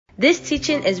This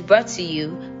teaching is brought to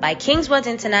you by Kingsword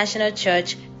International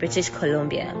Church, British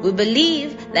Columbia. We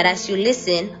believe that as you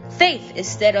listen, faith is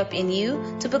stirred up in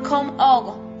you to become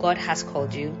all God has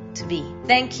called you to be.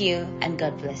 Thank you, and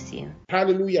God bless you.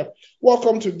 Hallelujah.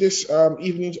 Welcome to this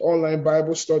evening's online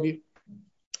Bible study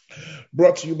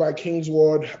brought to you by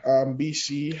Kingsword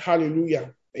BC.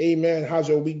 Hallelujah. Amen. How's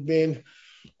your week been?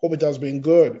 Hope it has been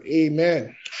good.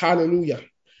 Amen. Hallelujah.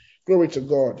 Glory to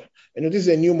God. You know, this is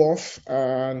a new month,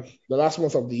 the last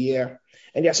month of the year.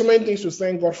 And there are so many things to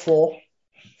thank God for.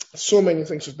 So many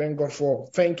things to thank God for.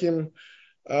 Thank Him.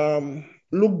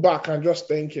 Look back and just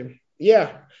thank Him.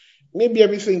 Yeah, maybe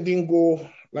everything didn't go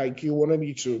like you wanted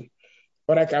it to.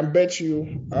 But I can bet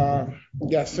you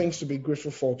there are things to be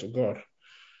grateful for to God.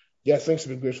 There are things to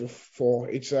be grateful for.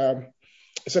 It's a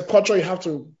culture you have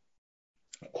to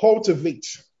cultivate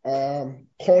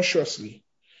consciously,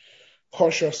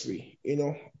 you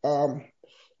know.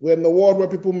 We're in the world where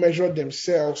people measure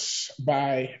themselves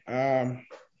by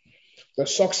the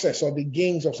success or the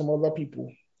gains of some other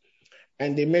people,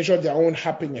 and they measure their own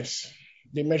happiness.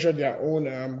 They measure their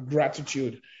own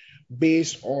gratitude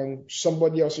based on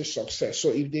somebody else's success. So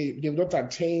if they've not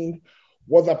attained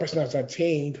what that person has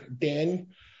attained, then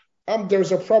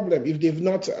there's a problem. If they've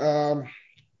not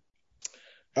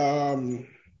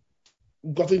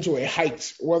gotten to a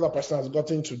height where that person has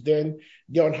gotten to, then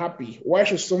they're unhappy. Why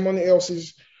should someone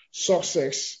else's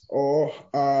success or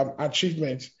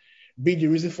achievement be the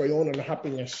reason for your own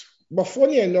unhappiness? But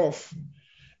funny enough,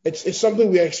 it's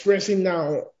something we are experiencing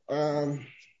now in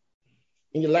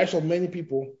the lives of many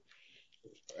people.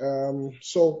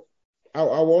 So I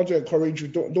want to encourage you,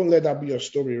 don't let that be your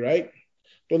story, right?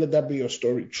 Don't let that be your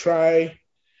story. Try.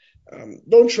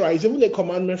 Don't try. It's even a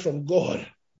commandment from God.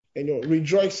 You know,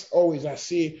 rejoice always. I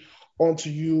say unto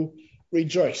you,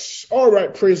 rejoice. All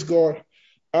right, praise God.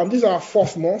 This is our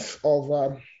fourth month of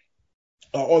our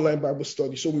online Bible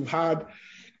study. So we've had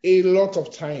a lot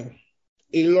of time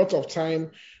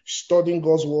studying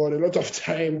God's word, a lot of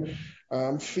time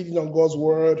feeding on God's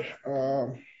word.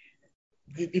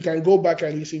 You can go back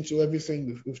and listen to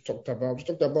everything we've talked about. We've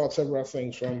talked about several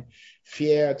things, from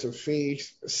fear to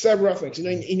faith, several things.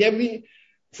 You know,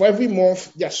 for every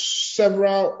month, there's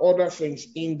several other things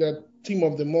in the theme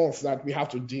of the month that we have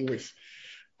to deal with.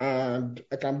 And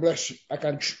I can bless you. I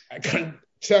can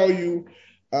tell you,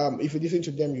 if you listen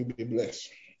to them, you'll be blessed.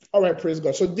 All right, praise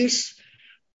God. So this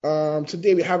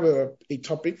today we have a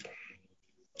topic.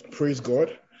 Praise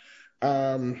God.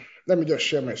 Let me just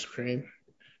share my screen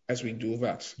as we do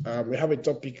that. We have a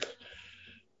topic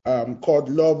called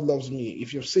Love Loves Me.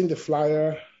 If you've seen the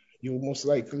flyer, you will most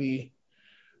likely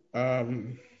have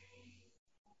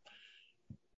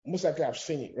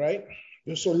seen it, right?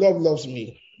 So love loves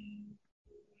me.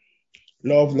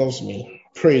 Love loves me.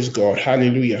 Praise God.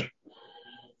 Hallelujah.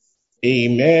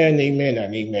 Amen, amen,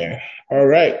 and amen. All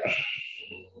right.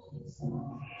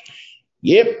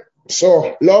 Yep.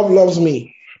 So love loves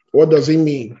me. What does it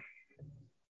mean?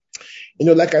 You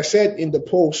know, like I said in the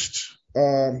post,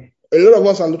 a lot of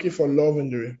us are looking for love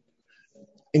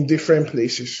in different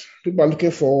places. People are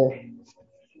looking for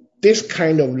this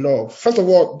kind of love. First of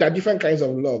all, there are different kinds of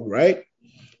love, right?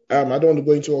 I don't want to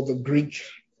go into all the Greek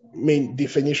main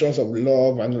definitions of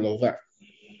love and all of that.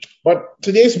 But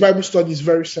today's Bible study is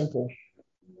very simple.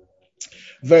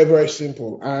 Very, very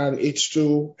simple. And it's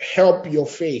to help your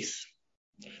faith.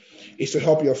 It's to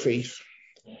help your faith.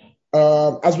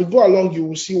 As we go along, you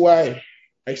will see why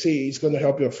I say it's going to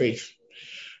help your faith.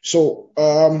 So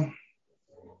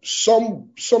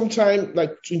sometime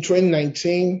like in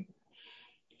 2019,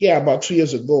 about 2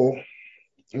 years ago,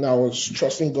 and I was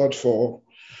trusting God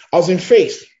I was in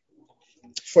faith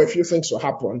for a few things to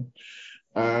happen.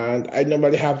 And I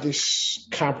normally have this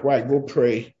camp where I go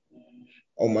pray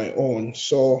on my own.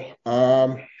 So,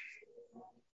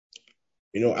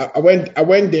 you know, I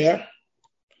went there,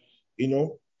 you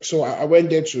know, so I went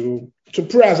there to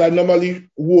pray as I normally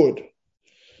would.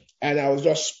 And I was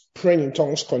just praying in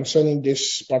tongues concerning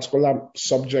this particular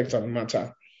subject and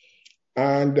matter.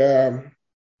 And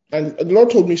the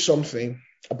Lord told me something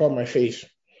about my faith.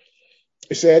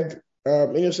 He said,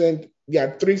 Innocent, there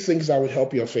are 3 things that will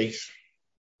help your faith.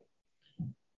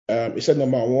 He said,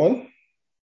 number 1,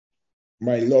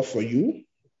 my love for you,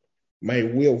 my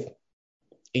will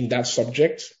in that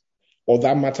subject or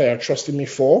that matter you're trusting me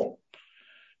for,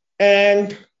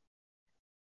 and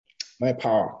my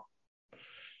power.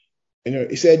 You know,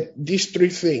 he said these 3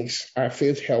 things are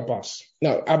faith helpers.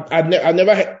 Now, at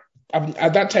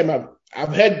that time,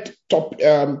 I've heard top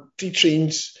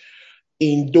teachings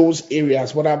in those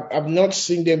areas, but I've not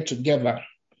seen them together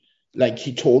like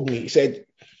he told me. He said,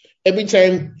 Every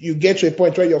time you get to a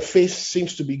point where your faith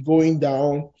seems to be going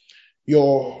down,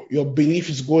 your belief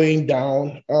is going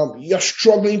down, you're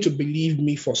struggling to believe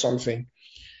me for something.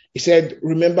 He said,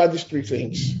 remember these three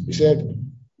things. He said,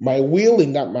 my will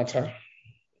in that matter,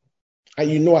 and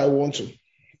you know I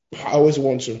always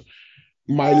want to.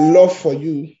 My love for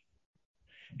you,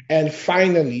 and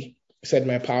finally, he said,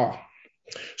 my power.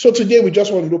 So today we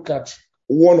just want to look at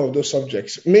one of those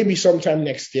subjects. Maybe sometime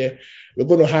next year, we're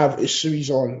going to have a series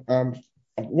on,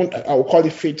 I will call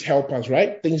it faith helpers,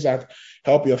 right? Things that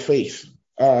help your faith.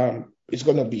 It's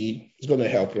going to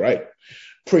help, right?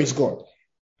 Praise God.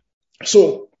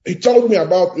 So he told me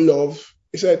about love.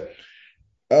 He said,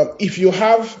 if you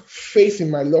have faith in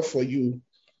my love for you,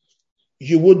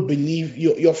 you would believe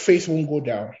your faith won't go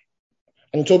down.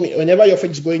 And he told me, whenever your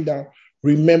faith is going down,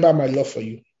 remember my love for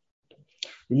you.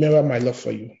 Remember my love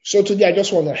for you. So today I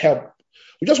just want to help.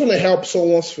 We just want to help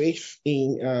someone's faith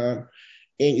in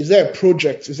is there a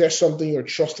project? Is there something you're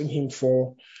trusting him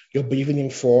for, you're believing him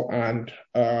for, and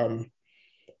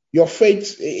your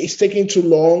faith is taking too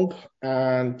long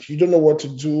and you don't know what to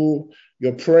do.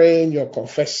 You're praying, you're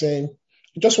confessing.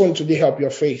 I just want to help your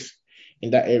faith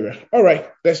in that area. All right,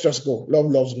 let's just go. Love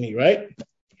loves me, right?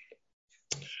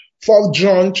 1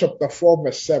 John chapter 4,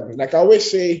 verse 7. Like I always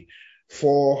say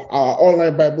for our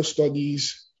online Bible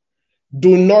studies,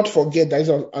 do not forget that it's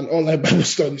an online Bible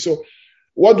study. So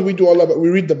what do we do all about? We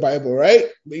read the Bible, right?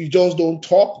 We just don't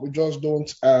talk. We just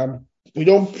don't, we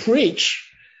don't preach.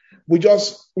 We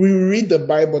read the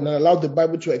Bible and allow the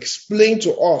Bible to explain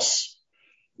to us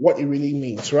what it really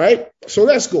means, right? So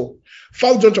let's go.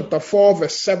 1 John chapter 4,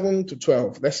 verse 7 to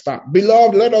 12. Let's start.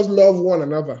 Beloved, let us love one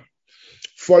another.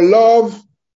 For love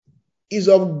is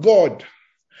of God.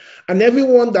 And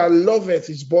everyone that loveth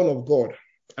is born of God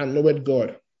and knoweth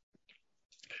God.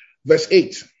 Verse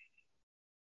 8.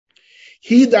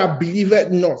 He that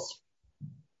believeth not,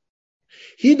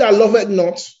 he that loveth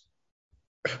not,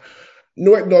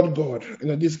 knoweth not God.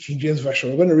 This King James Version.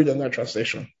 We're going to read another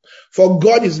translation. For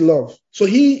God is love. So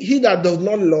he that does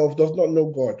not love does not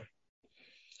know God.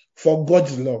 For God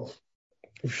is love.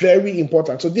 Very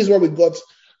important. So this is where we got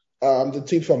the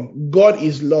thing from. God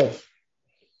is love.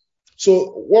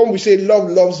 So when we say love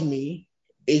loves me,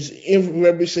 is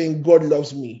invariably saying God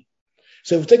loves me.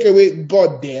 So if we take away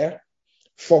God there,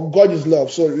 for God is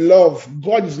love. So love,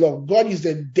 God is love. God is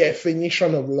the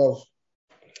definition of love.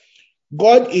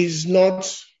 God is not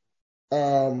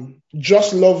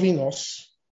just loving us,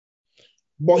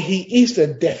 but he is the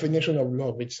definition of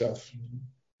love itself.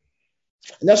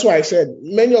 And that's why I said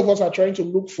many of us are trying to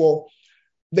look for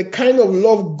the kind of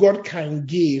love God can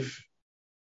give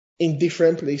in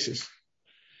different places.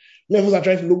 Many of us are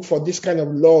trying to look for this kind of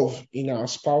love in our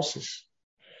spouses.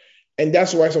 And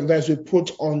that's why sometimes we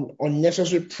put on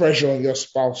unnecessary pressure on your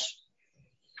spouse,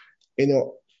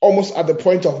 almost at the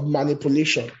point of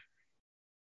manipulation.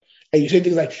 And you say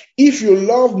things like, if you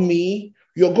love me,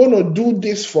 you're going to do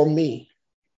this for me.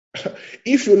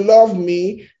 If you love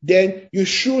me, then you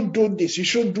should do this, you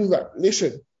should do that.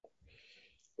 Listen,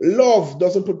 love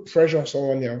doesn't put pressure on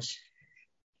someone else.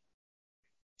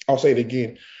 I'll say it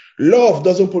again. Love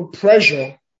doesn't put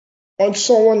pressure on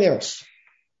someone else.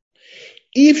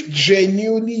 If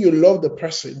genuinely you love the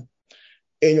person,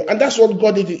 and that's what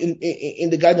God did in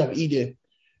the Garden of Eden,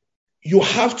 you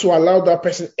have to allow that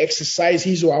person exercise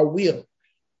his or her will.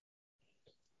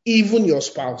 Even your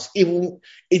spouse,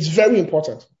 it's very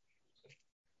important.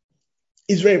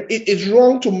 It's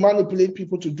wrong to manipulate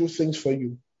people to do things for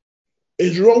you.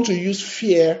 It's wrong to use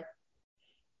fear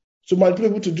to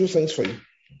manipulate people to do things for you.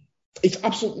 It's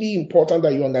absolutely important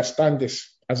that you understand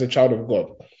this as a child of God.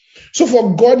 So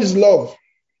for God is love.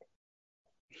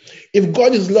 If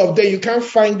God is love, then you can't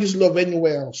find this love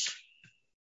anywhere else.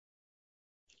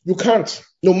 You can't.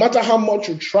 No matter how much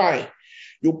you try,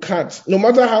 you can't. No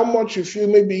matter how much you feel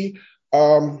maybe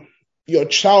your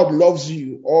child loves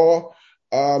you or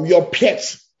your pet.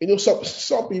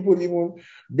 Some people even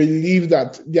believe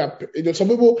that some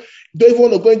people don't even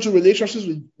want to go into relationships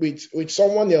with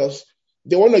someone else.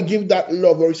 They want to give that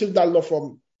love or receive that love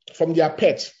from their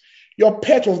pet. Your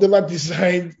pet was never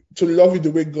designed to love you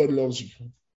the way God loves you.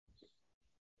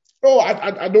 No,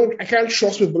 I can't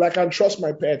trust people. I can't trust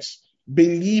my pets.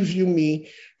 Believe you me,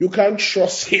 you can't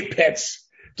trust a pet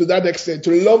to that extent,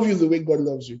 to love you the way God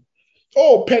loves you.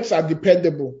 Oh, pets are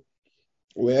dependable.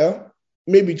 Well,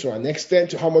 maybe to an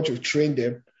extent, to how much you've trained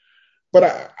them. But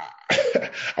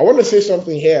I want to say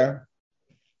something here,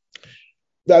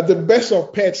 that the best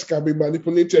of pets can be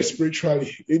manipulated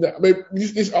spiritually.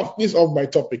 This is off my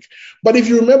topic. But if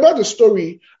you remember the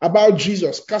story about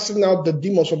Jesus casting out the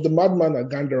demons from the madman at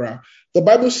Gadara, the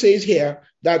Bible says here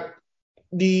that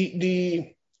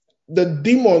the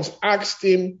demons asked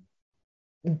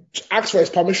for his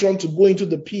permission to go into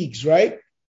the pigs, right?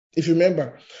 If you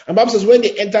remember. And Bible says when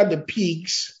they entered the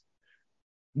pigs,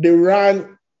 they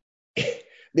ran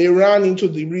into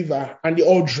the river and they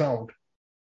all drowned.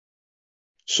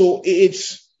 So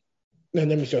let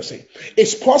me just say,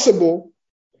 it's possible,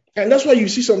 and that's why you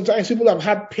see sometimes people have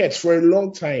had pets for a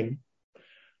long time,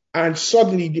 and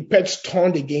suddenly the pets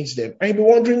turned against them. And you'll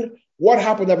be wondering what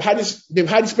happened. They've had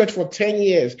this pet for 10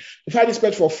 years. They've had this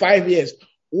pet for 5 years.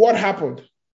 What happened?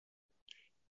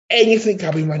 Anything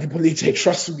can be manipulated,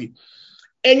 trust me.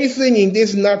 Anything in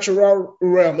this natural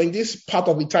realm, in this part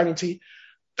of eternity,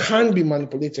 can be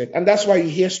manipulated. And that's why you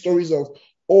hear stories of,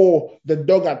 the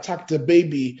dog attacked the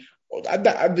baby,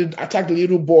 attacked the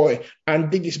little boy, and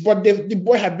did this. But the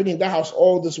boy had been in that house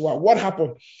all this while. What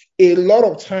happened? A lot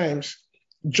of times,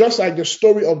 just like the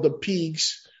story of the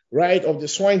pigs, right, of the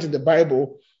swines in the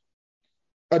Bible,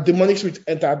 a demonic spirit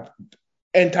entered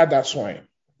that swine.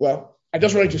 Well, I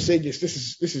just wanted to say this.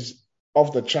 This is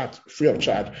off the chart, free of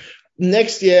charge.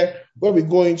 Next year, when we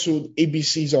go into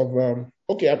ABCs of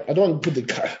I don't want to put the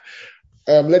cat,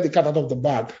 let the cat out of the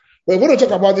bag. We're going to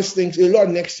talk about these things a lot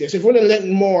next year. So if you want to learn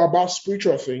more about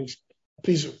spiritual things,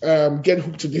 please get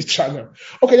hooked to this channel.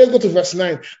 Okay, let's go to verse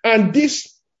 9. And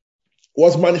this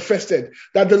was manifested,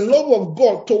 that the love of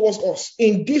God towards us,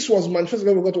 in this was manifested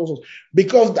the love of God towards us,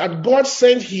 because that God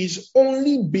sent his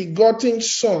only begotten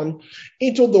Son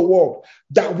into the world,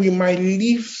 that we might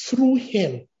live through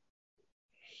him.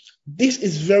 This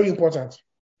is very important.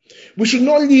 We should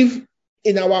not live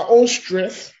in our own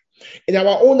strength, in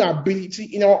our own ability,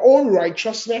 in our own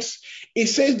righteousness. It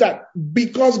says that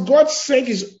because God sent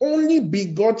his only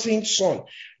begotten Son,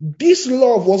 this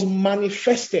love was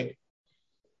manifested.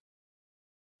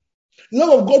 The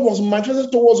love of God was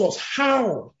manifested towards us.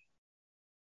 How?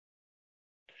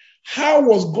 How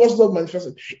was God's love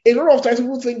manifested? A lot of times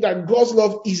people think that God's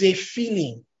love is a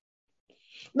feeling.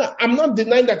 Now, I'm not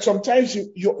denying that sometimes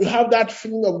you have that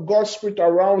feeling of God's Spirit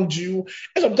around you,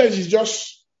 and sometimes it's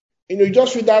just, you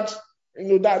just feel that,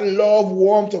 that love,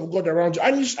 warmth of God around you,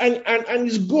 and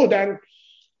it's good, and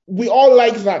we all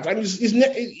like that, and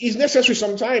it's necessary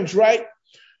sometimes, right?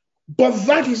 But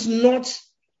that is not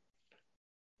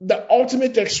the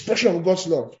ultimate expression of God's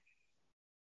love.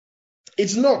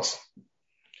 It's not.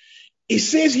 It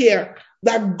says here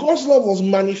that God's love was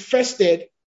manifested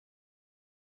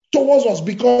towards us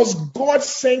because God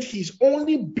sent his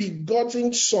only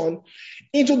begotten Son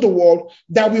into the world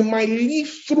that we might live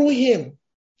through him,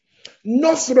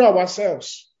 not through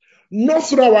ourselves, not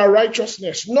through our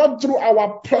righteousness, not through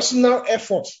our personal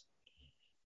effort.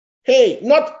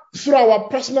 Not through our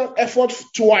personal effort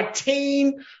to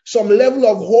attain some level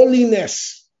of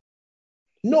holiness.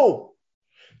 No,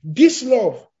 this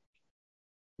love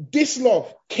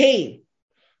came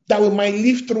that we might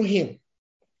live through him.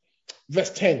 Verse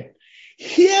 10.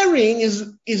 Hearing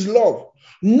is love.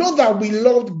 Not that we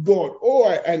loved God.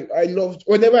 I loved,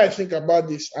 whenever I think about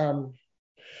this, I'm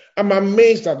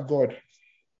amazed at God.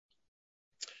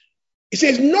 It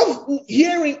says, not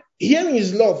hearing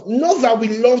is love. Not that we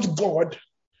loved God,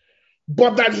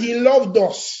 but that he loved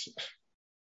us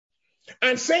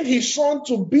and sent his Son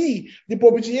to be the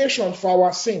propitiation for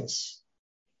our sins.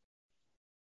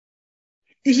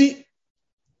 You see,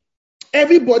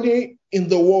 everybody in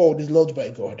the world is loved by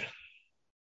God.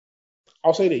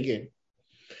 I'll say it again.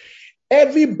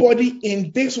 Everybody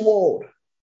in this world,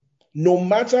 no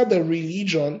matter the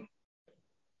religion,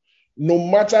 no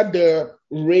matter the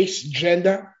race,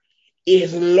 gender,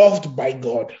 is loved by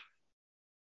God.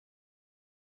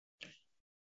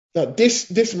 Now,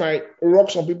 this might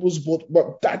rock some people's boat,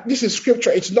 but this is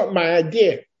scripture. It's not my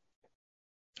idea.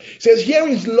 It says, here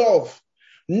is love.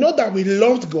 Not that we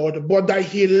loved God, but that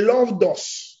he loved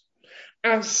us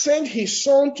and sent his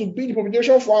Son to be the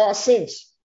propitiation for our sins.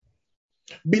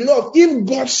 Beloved, if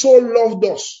God so loved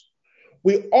us,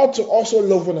 we ought to also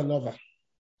love one another.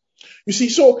 You see,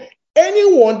 so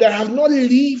anyone that has not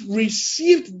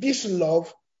received this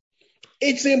love,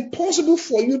 it's impossible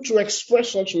for you to express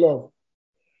such love.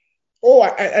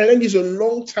 I learned this a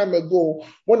long time ago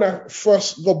when I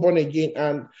first got born again,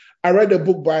 and I read a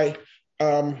book by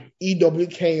E.W.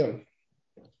 Kenyon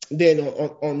then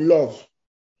on love,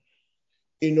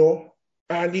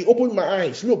 and he opened my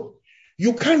eyes. Look,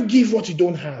 you can't give what you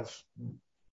don't have.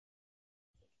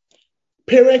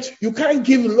 Parents, you can't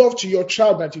give love to your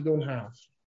child that you don't have.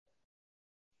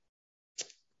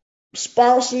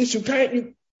 Spouses,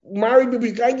 married people,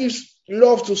 you can't give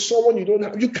love to someone you don't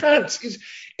have. You can't.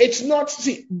 It's not,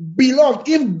 beloved,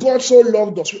 if God so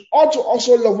loved us, we ought to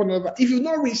also love one another. If you've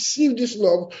not received this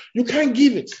love, you can't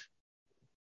give it.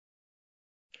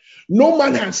 No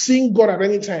man has seen God at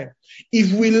any time.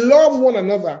 If we love one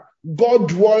another, God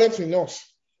dwelleth in us,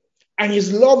 and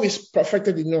his love is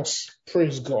perfected in us.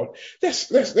 Praise God.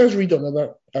 Let's read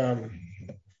another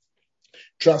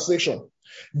translation.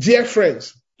 Dear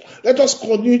friends, let us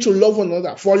continue to love one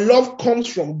another, for love comes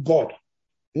from God.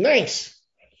 Nice.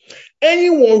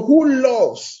 Anyone who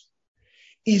loves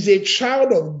is a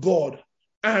child of God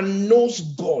and knows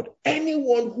God.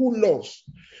 Anyone who loves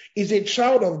is a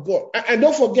child of God. And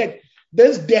don't forget,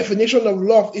 this definition of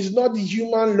love is not the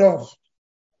human love.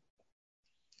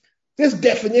 This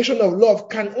definition of love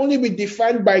can only be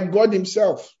defined by God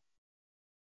himself.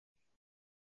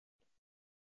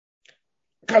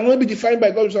 Can only be defined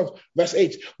by God himself. Verse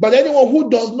 8. But anyone who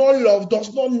does not love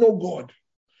does not know God,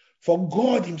 for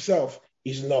God himself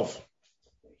is love.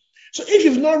 So if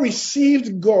you've not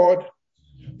received God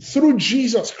through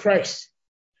Jesus Christ,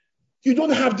 you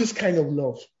don't have this kind of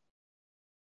love.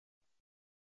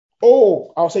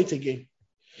 Oh, I'll say it again.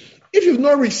 If you've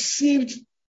not received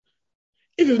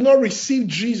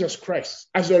Jesus Christ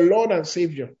as your Lord and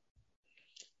Savior,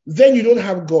 then you don't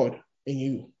have God in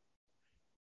you.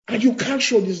 And you can't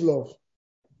show this love.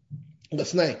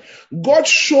 Verse 9. God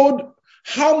showed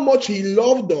how much he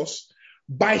loved us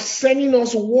by sending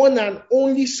us one and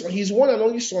only Son, his one and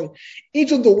only Son,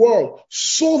 into the world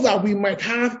so that we might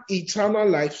have eternal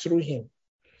life through him.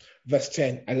 Verse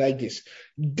 10, I like this.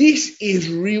 This is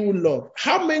real love.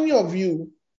 How many of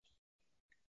you,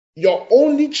 your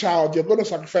only child, you're going to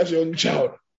sacrifice your only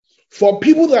child for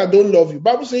people that don't love you?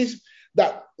 Bible says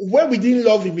that when we didn't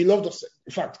love him, he loved us.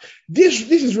 In fact, this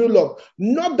is real love.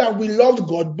 Not that we loved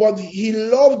God, but he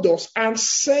loved us and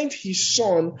sent his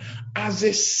Son as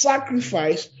a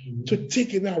sacrifice to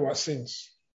take away our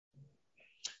sins.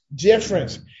 Dear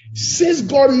friends, since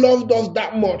God loved us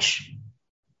that much,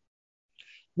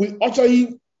 we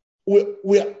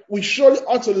surely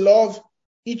ought to love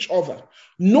each other.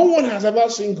 No one has ever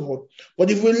seen God,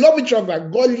 but if we love each other,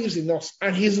 God lives in us,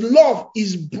 and his love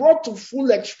is brought to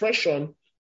full expression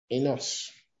in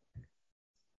us.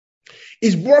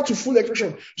 It's brought to full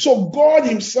expression. So God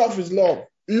himself is love.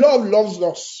 Love loves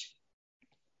us.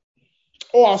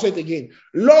 Oh, I'll say it again.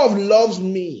 Love loves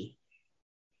me.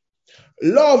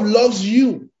 Love loves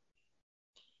you.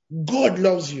 God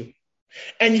loves you.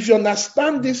 And if you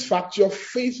understand this fact, your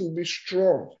faith will be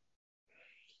strong.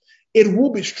 It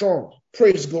will be strong.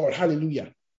 Praise God.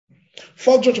 Hallelujah.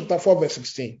 1 John chapter 4, verse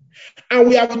 16. And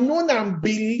we have known and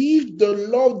believed the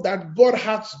love that God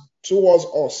has towards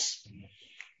us.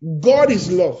 God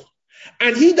is love.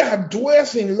 And he that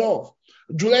dwells in love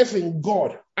dwells in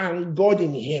God, and God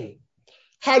in him.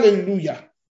 Hallelujah.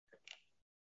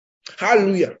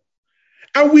 Hallelujah.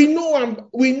 And we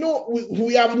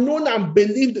have known and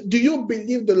believed. Do you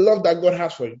believe the love that God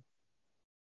has for you?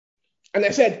 And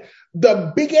I said,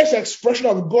 the biggest expression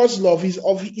of God's love is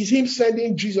him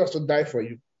sending Jesus to die for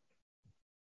you.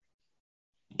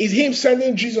 Is him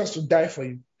sending Jesus to die for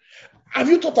you. Have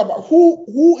you thought about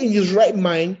who in his right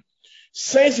mind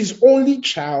sends his only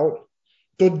child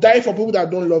to die for people that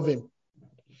don't love him?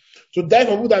 To die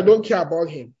for people that don't care about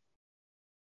him?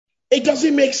 It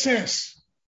doesn't make sense.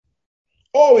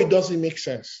 Oh, it doesn't make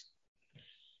sense.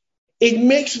 It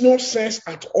makes no sense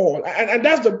at all. And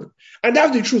that's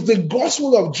the truth. The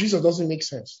gospel of Jesus doesn't make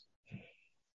sense.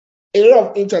 A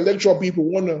lot of intellectual people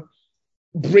want to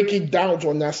break it down to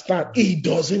understand. It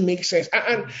doesn't make sense.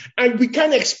 And we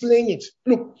can't explain it.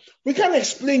 Look, we can't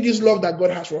explain this love that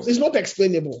God has for us. It's not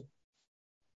explainable.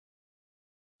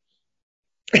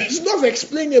 It's not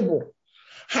explainable.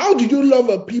 How do you love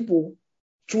a people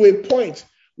to a point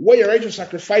where you're ready to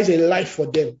sacrifice a life for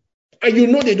them, and you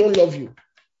know they don't love you?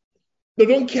 They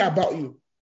don't care about you.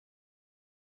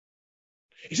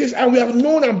 He says, and we have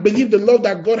known and believed the love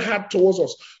that God had towards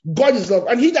us. God is love.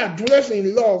 And he that dwells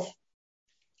in love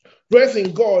dwells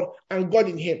in God, and God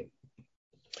in him.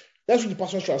 That's the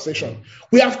Passion Translation.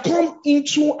 We have come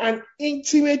into an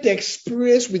intimate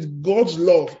experience with God's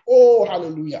love. Oh,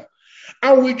 hallelujah.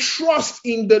 And we trust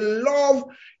in the love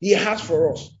he has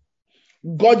for us.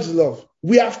 God's love.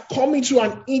 We have come into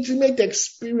an intimate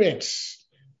experience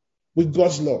with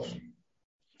God's love.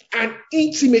 An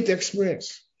intimate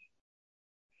experience.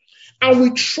 And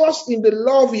we trust in the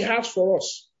love he has for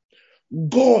us.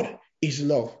 God is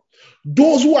love.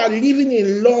 Those who are living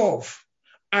in love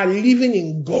are living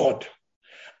in God.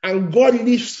 And God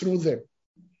lives through them.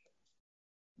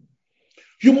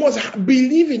 You must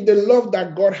believe in the love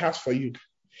that God has for you.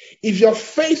 If your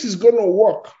faith is going to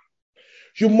work,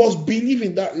 you must believe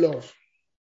in that love.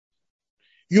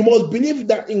 You must believe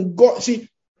that in God. See,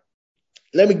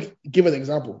 let me give an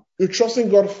example. You're trusting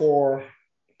God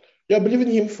you're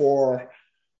believing him for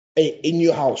a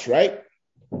new house, right?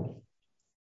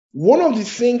 One of the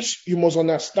things you must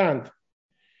understand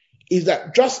is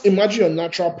that just imagine your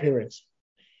natural parents.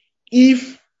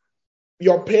 If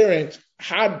your parent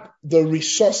had the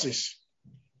resources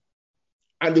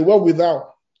and they were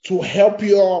without to help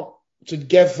you to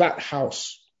get that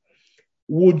house,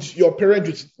 would your parent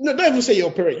do it? No, don't even say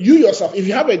your parent, you yourself, if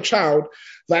you have a child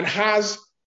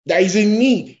that is in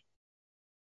need,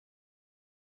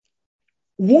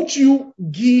 won't you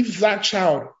give that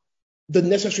child the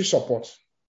necessary support?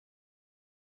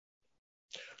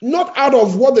 Not out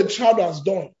of what the child has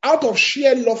done, out of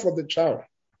sheer love for the child.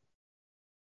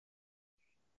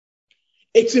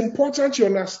 It's important to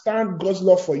understand God's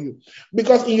love for you,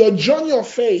 because in your journey of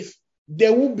faith,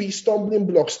 there will be stumbling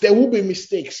blocks, there will be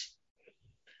mistakes,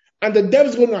 and the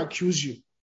devil's going to accuse you.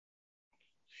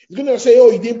 He's going to say,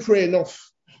 oh, you didn't pray enough,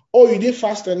 oh, you didn't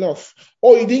fast enough,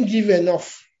 oh, you didn't give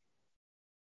enough.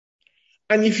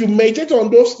 And if you meditate on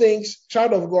those things,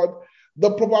 child of God,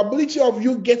 the probability of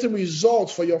you getting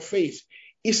results for your faith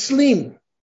is slim.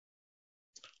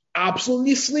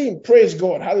 Absolutely slim. Praise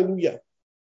God. Hallelujah.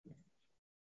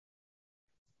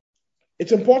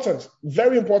 It's important.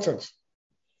 Very important.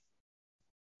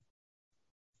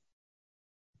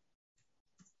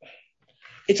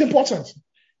 It's important.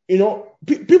 You know,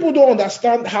 people don't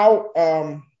understand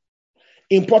how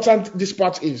important this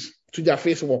part is to their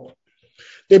faith walk.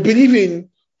 They believe in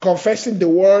confessing the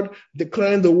word,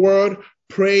 declaring the word,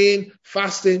 praying,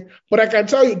 fasting. But I can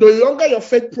tell you, the longer your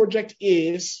faith project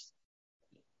is,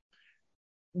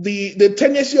 the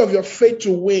tendency of your faith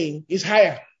to wane is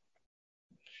higher.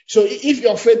 So if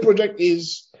your faith project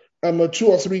is 2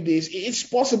 or 3 days, it's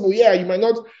possible, yeah, you might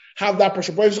not have that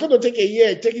pressure. But if it's going to take a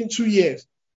year, taking 2 years,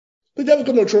 the devil's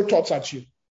going to throw thoughts at you.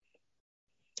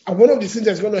 And one of the things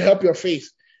that's going to help your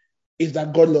faith is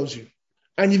that God loves you.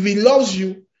 And if he loves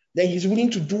you, then he's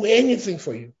willing to do anything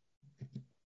for you.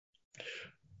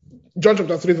 John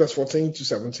chapter 3, verse 14 to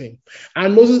 17.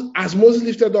 And Moses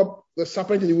lifted up the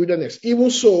serpent in the wilderness, even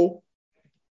so,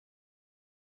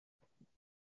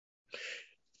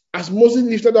 as Moses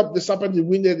lifted up the serpent in the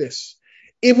wilderness,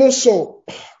 even so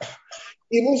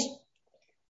must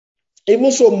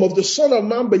the Son of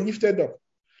Man be lifted up,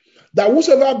 that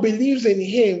whosoever believes in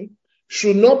him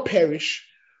should not perish,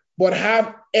 but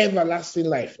have everlasting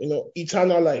life,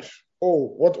 eternal life. Oh,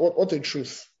 what a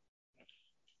truth.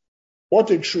 What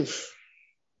a truth.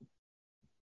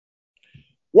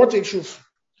 What a truth.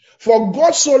 For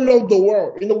God so loved the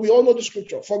world, we all know the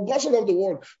scripture. For God so loved the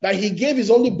world that he gave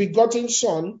his only begotten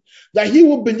Son, that he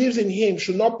who believes in him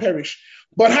should not perish,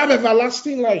 but have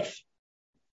everlasting life.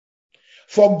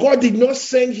 For God did not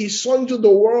send his Son to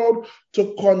the world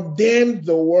to condemn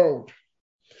the world,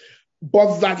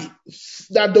 but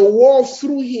that the world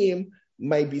through him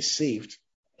might be saved.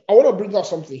 I want to bring out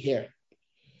something here.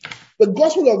 The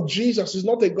gospel of Jesus is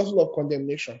not a gospel of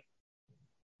condemnation.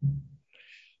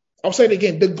 I'll say it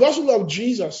again. The gospel of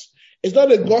Jesus is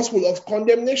not a gospel of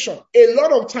condemnation. A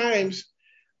lot of times,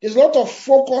 there's a lot of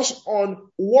focus on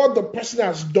what the person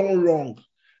has done wrong.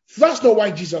 That's not why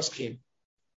Jesus came.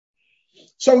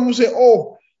 Some people say,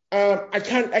 oh, I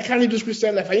can't live this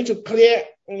Christian life. I need to clear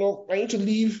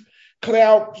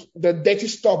out the dirty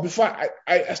stuff before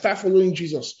I start following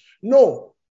Jesus.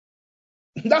 No,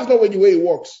 that's not the way it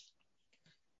works.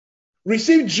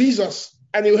 Receive Jesus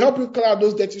and he'll help you clear out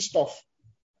those dirty stuff.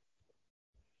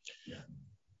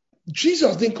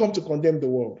 Jesus didn't come to condemn the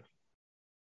world.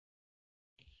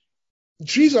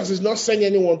 Jesus is not sending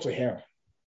anyone to hell.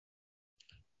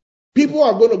 People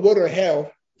are going to go to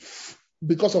hell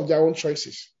because of their own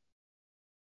choices.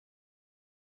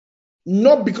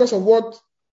 Not because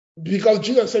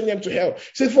Jesus sent them to hell. He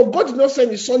said, for God did not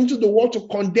send his Son into the world to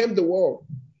condemn the world.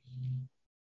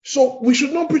 So we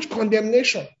should not preach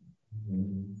condemnation.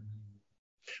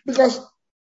 Because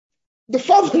the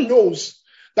Father knows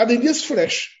that in this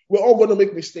flesh, we're all going to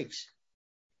make mistakes.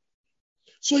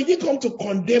 So he didn't come to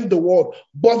condemn the world,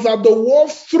 but that the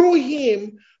world through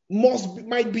him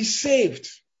might be saved.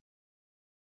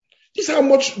 This is how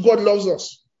much God loves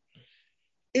us.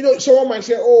 Someone might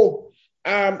say, oh,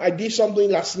 I did something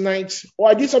last night, or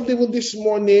I did something even this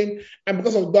morning, and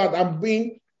because of that, I'm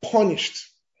being punished.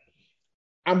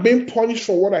 I'm being punished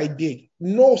for what I did.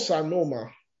 No, sir, no, ma.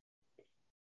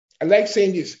 I like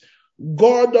saying this.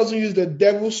 God doesn't use the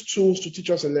devil's tools to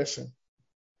teach us a lesson.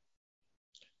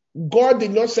 God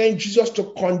did not send Jesus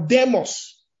to condemn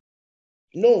us.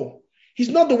 No, he's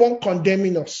not the one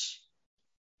condemning us.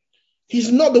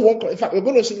 He's not the one. In fact, we're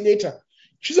going to see later.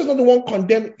 Jesus is not the one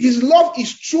condemning. His love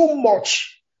is too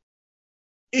much.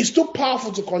 It's too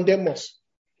powerful to condemn us.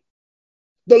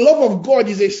 The love of God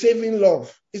is a saving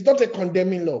love. is not a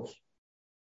condemning love.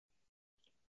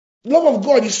 The love of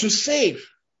God is to save,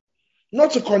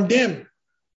 not to condemn.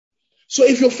 So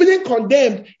if you're feeling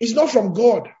condemned, it's not from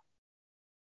God.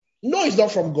 No, it's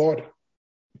not from God.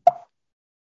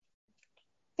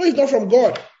 No, it's not from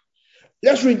God.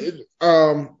 Let's read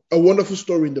a wonderful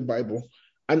story in the Bible.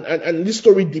 And this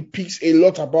story depicts a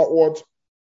lot about what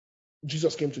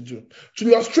Jesus came to do. To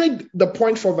illustrate the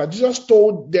point further, Jesus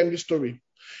told them this story. It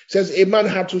says, a man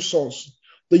had 2 sons.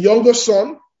 The younger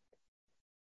son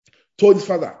told his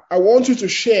father, I want you to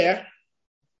share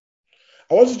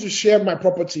my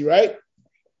property, right?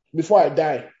 Before I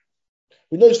die.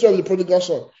 We know the story of the prodigal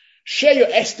son. Share your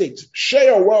estate, share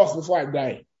your wealth before I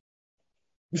die.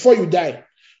 Before you die.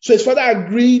 So his father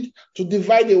agreed to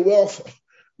divide the wealth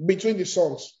between the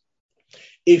sons.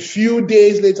 A few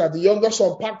days later, the younger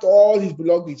son packed all his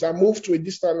belongings and moved to a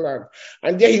distant land.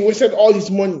 And there he wasted all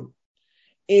his money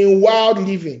in wild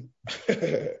living.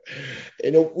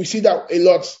 We see that a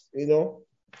lot,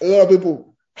 A lot of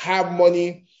people have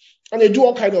money and they do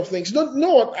all kinds of things. You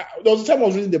know what? There was a time I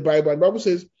was reading the Bible, and the Bible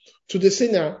says, to the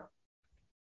sinner,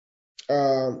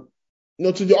 to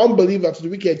the unbeliever, to the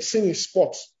wicked, sin is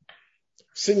sport.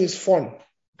 Sin is fun.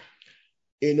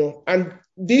 And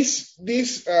this,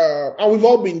 and we've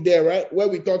all been there, right? Where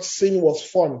we thought sin was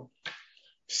fun.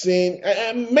 Sin,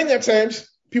 and many times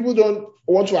people don't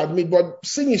want to admit, but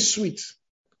sin is sweet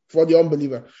for the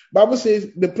unbeliever. Bible says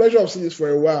the pleasure of sin is for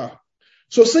a while.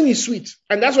 So sin is sweet,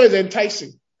 and that's why it's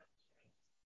enticing.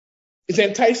 It's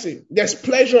enticing. There's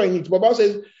pleasure in it. But Bible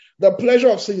says the pleasure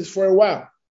of sin is for a while.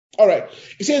 All right.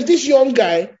 It says this young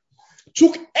guy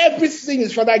took everything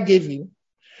his father gave him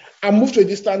and moved to a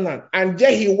distant land. And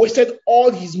there he wasted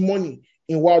all his money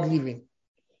in wild living.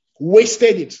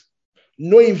 Wasted it.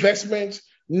 No investment,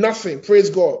 nothing. Praise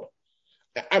God.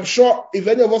 I'm sure if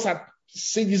any of us had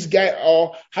seen this guy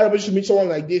or had a opportunity to meet someone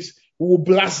like this, we will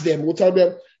blast them. We'll tell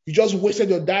them, you just wasted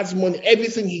your dad's money.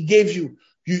 Everything he gave you,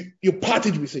 you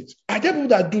parted with it. Are there people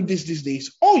that do this these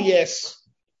days? Oh, yes.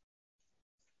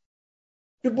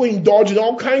 People indulge in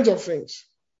all kinds of things.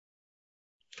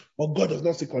 But God does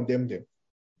not say condemn them.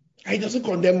 He doesn't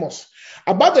condemn us.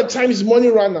 About the time his money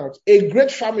ran out, a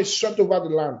great famine swept over the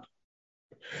land.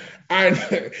 And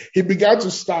he began to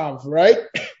starve, right?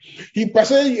 He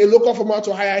persuaded a local farmer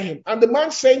to hire him. And the man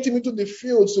sent him into the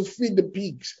fields to feed the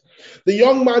pigs. The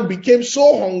young man became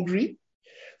so hungry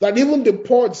that even the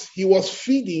pods he was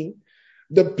feeding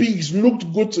the pigs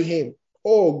looked good to him.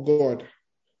 Oh God,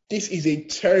 this is a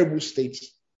terrible state.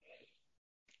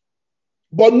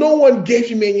 But no one gave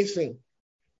him anything.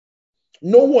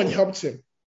 No one helped him.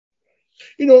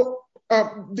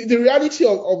 The reality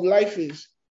of life is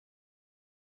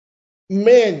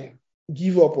men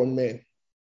give up on men.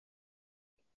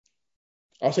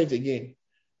 I'll say it again.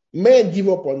 Men give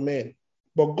up on men,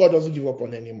 but God doesn't give up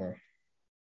on any man.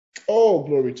 Oh,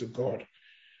 glory to God.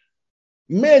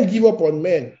 Men give up on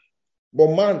men,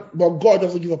 but God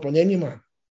doesn't give up on any man.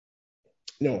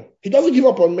 No, he doesn't give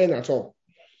up on men at all.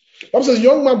 The Bible says, the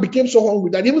young man became so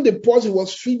hungry that even the pods he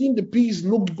was feeding the pigs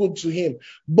looked good to him.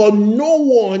 But no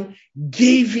one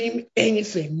gave him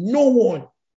anything. No one.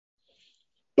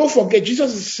 Don't forget,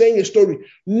 Jesus is saying a story.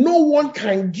 No one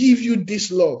can give you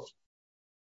this love.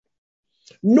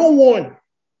 No one.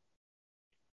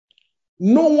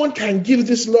 No one can give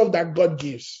this love that God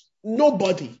gives.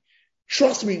 Nobody.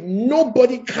 Trust me,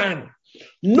 nobody can.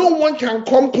 No one can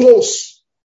come close.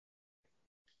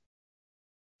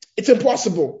 It's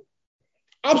impossible.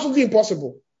 Absolutely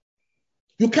impossible.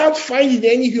 You can't find it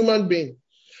in any human being.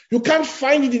 You can't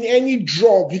find it in any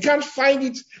drug. You can't find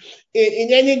it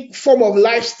in any form of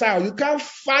lifestyle. You can't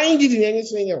find it in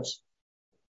anything else.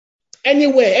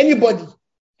 Anywhere, anybody.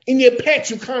 In a pet,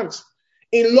 you can't.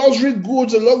 In luxury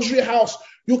goods, a luxury house,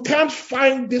 you can't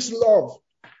find this love.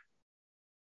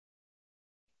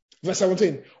 Verse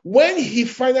 17. When he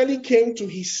finally came to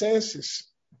his senses,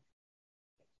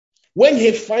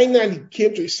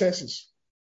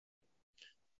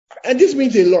 and this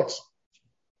means a lot,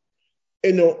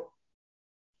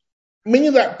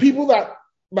 meaning that people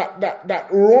that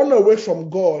run away from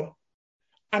God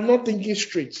are not thinking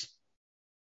straight.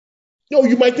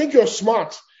 You might think you're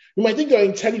smart. You might think you're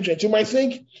intelligent. You might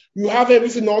think you have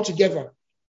everything all together.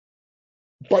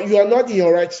 But you are not in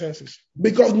your right senses.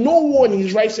 Because no one in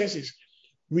his right senses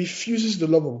refuses the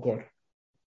love of God.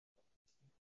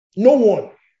 No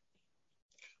one.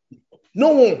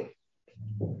 No one.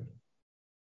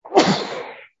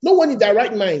 No one in their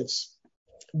right minds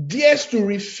dares to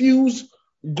refuse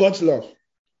God's love.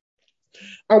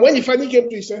 And when he finally came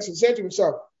to his senses, he said to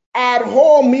himself, at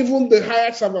home, even the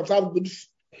hired servants have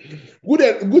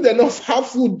good enough, have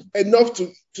food enough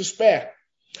to spare.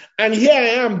 And here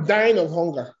I am dying of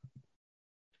hunger.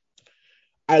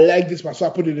 I like this part, so I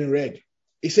put it in red.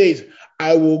 It says,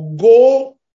 I will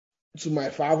go to my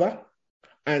father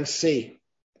and say,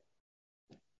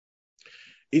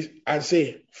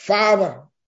 Father,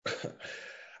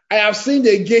 I have sinned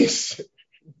against you.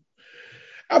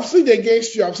 I've sinned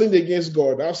against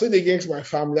God. I've sinned against my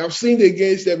family. I've sinned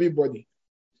against everybody.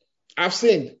 I've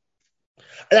sinned.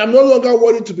 And I'm no longer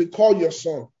worthy to be called your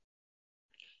son.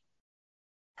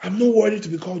 I'm not worthy to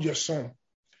be called your son.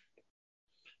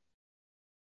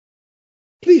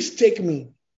 Please take me.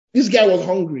 This guy was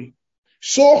hungry.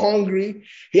 So hungry.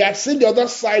 He had seen the other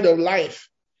side of life.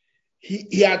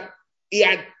 He had,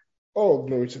 oh,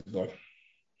 glory to God.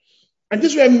 And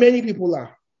this is where many people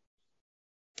are.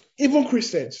 Even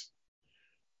Christians.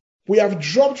 We have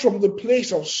dropped from the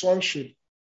place of sonship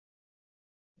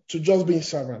to just being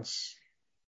servants.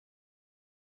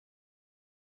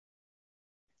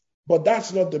 But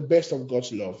that's not the best of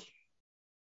God's love.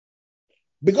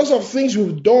 Because of things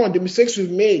we've done, the mistakes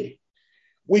we've made,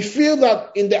 we feel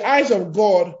that in the eyes of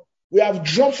God, we have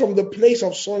dropped from the place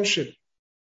of sonship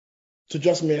to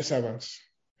just mere servants.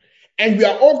 And we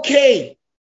are okay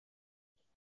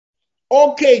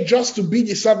just to be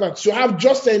the servants, to have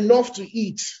just enough to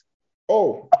eat.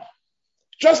 Oh,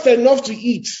 just enough to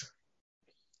eat,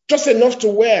 just enough to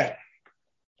wear,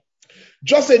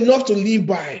 just enough to live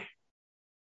by,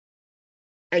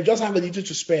 and just have a little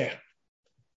to spare.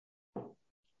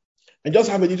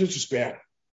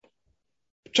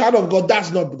 Child of God,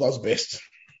 that's not God's best.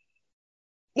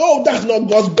 No, that's not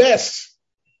God's best.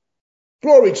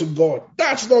 Glory to God.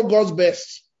 That's not God's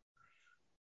best.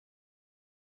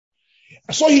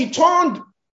 So he returned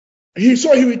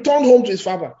home to his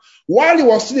father. While he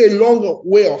was still a long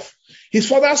way off, his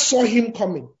father saw him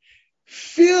coming,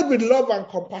 filled with love and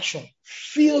compassion.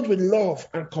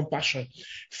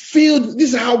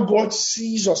 This is how God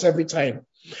sees us every time.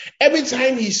 Every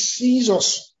time he sees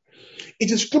us,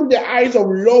 it is through the eyes of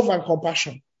love and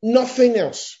compassion. Nothing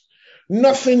else.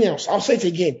 I'll say it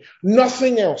again.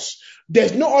 Nothing else.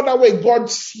 There's no other way God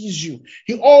sees you.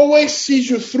 He always sees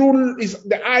you through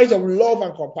the eyes of love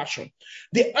and compassion.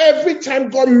 Every time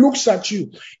God looks at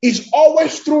you, it's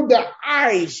always through the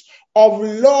eyes of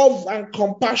love and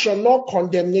compassion, not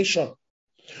condemnation,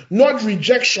 not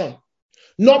rejection,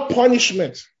 not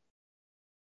punishment.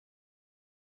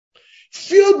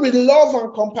 Filled with love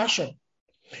and compassion,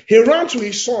 he ran to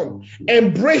his son,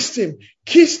 embraced him,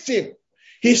 kissed him.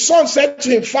 His son said to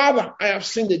him, Father, I have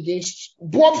sinned against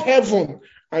both heaven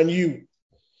and you,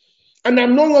 and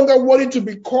I'm no longer worthy to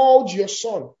be called your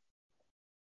son.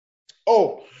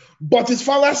 Oh, but his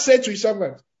father said to his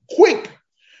servant, quick,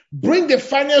 bring the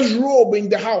finest robe in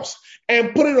the house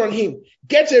and put it on him.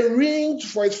 Get a ring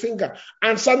for his finger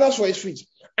and sandals for his feet,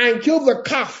 and kill the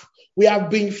calf we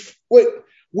have been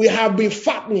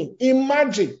fattening.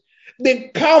 Imagine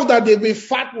the calf that they've been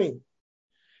fattening.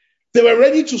 They were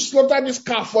ready to slaughter this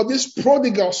calf for this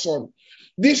prodigal son.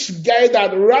 This guy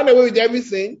that ran away with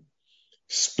everything,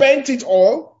 spent it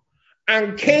all,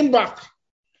 and came back.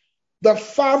 The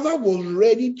father was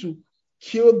ready to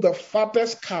kill the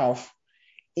fattest calf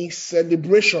in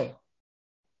celebration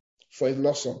for his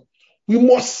lost son. We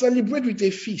must celebrate with a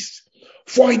feast.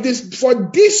 For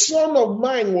this son of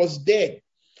mine was dead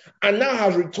and now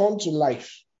has returned to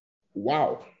life.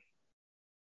 Wow.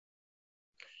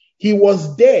 He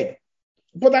was dead.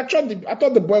 But I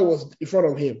thought the boy was in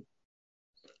front of him.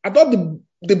 I thought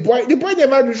the boy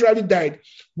never literally died.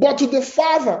 But to the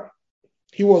father,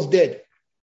 he was dead.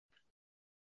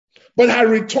 But had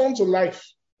returned to life.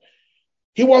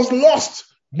 He was lost,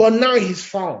 but now he's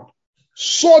found.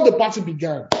 So the party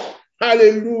began.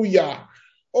 Hallelujah.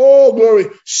 Oh, glory.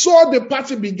 So the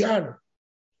party began.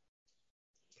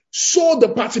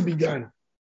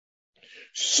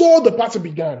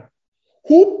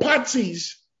 Who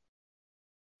parties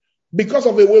because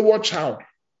of a wayward child?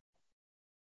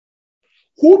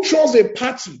 Who chose a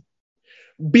party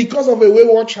because of a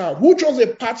wayward child? Who chose a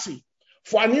party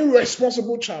for an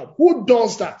irresponsible child? Who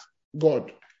does that?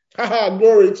 God.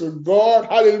 Glory to God.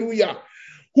 Hallelujah.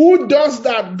 Who does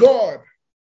that? God.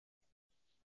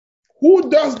 Who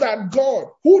does that? God.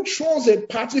 Who chose a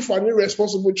party for an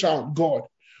irresponsible child? God.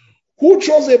 Who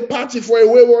chose a party for a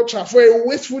wayward child, for a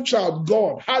wasteful child?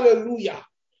 God. Hallelujah.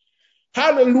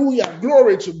 Hallelujah.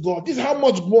 Glory to God. This is how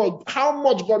much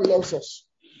God loves us.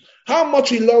 How much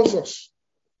he loves us.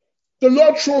 The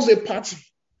Lord chose a party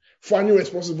for an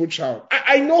irresponsible child.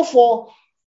 I know for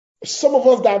some of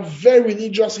us that are very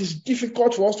religious, it's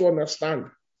difficult for us to understand.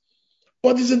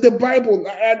 But it's in the Bible.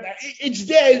 It's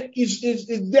there. It's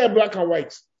there black and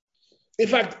white. In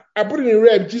fact, I put it in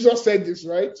red. Jesus said this,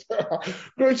 right?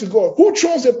 Glory to God. Who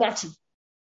chose a party?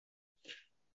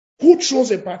 Who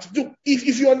chose a party?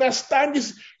 If you understand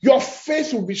this, your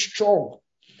faith will be strong.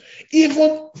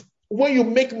 Even when you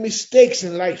make mistakes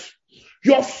in life,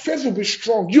 your faith will be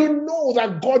strong. You know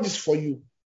that God is for you.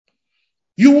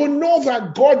 You will know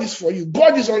that God is for you.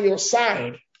 God is on your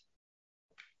side.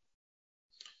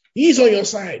 He is on your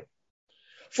side.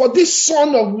 For this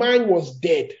son of mine was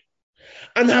dead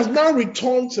and has now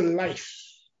returned to life.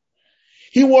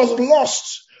 He was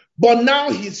lost, but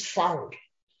now he's found.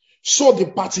 So the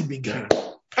party began.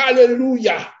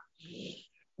 Hallelujah.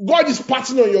 God is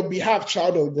partying on your behalf,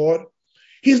 child of God.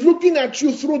 He's looking at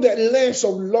you through the lens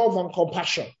of love and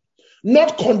compassion,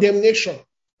 not condemnation.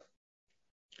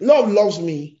 Love loves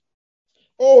me.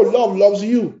 Oh, love loves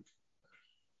you.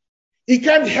 He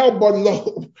can't help but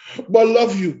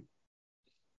love you.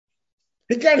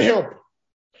 He can't help.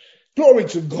 Glory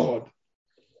to God.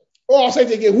 Oh, I'll say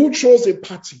it again. Who chose a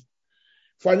party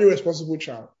for an irresponsible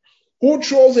child? Who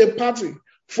chose a party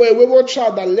for a wayward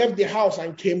child that left the house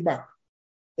and came back?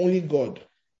 Only God.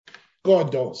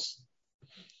 God does.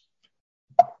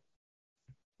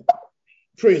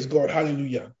 Praise God.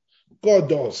 Hallelujah. God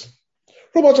does.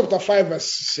 Proverbs chapter 5, verse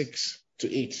 6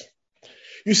 to 8.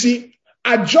 You see,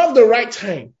 at just the right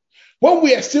time, when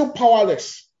we are still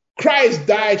powerless, Christ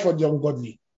died for the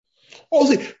ungodly. Oh,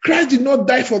 see, Christ did not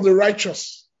die for the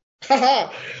righteous.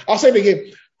 I'll say it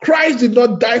again. Christ did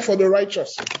not die for the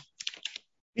righteous.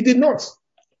 He did not.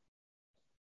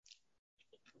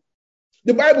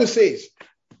 The Bible says,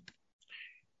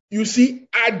 you see,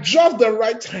 at just the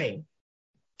right time,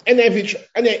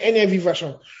 NIV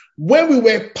version, when we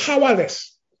were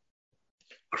powerless,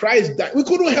 Christ died. We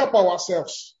couldn't help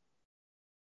ourselves.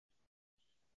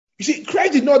 You see,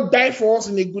 Christ did not die for us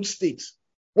in a good state,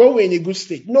 when we're in a good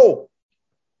state. No.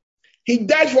 He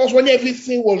died for us when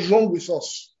everything was wrong with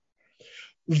us.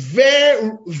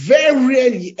 Very, very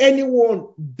rarely anyone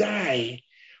die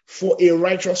for a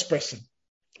righteous person.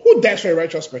 Who dies for a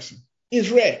righteous person? It's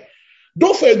rare.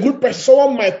 Though for a good person,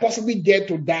 someone might possibly dare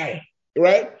to die,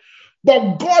 right?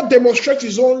 But God demonstrates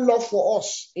his own love for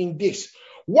us in this.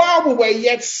 While we were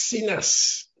yet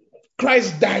sinners,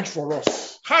 Christ died for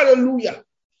us. Hallelujah.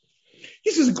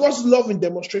 This is God's love in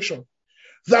demonstration.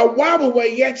 That while we were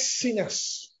yet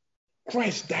sinners,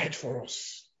 Christ died for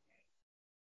us.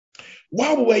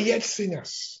 While we were yet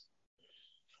sinners.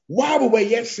 While we were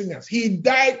yet sinners, he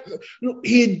died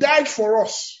for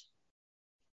us.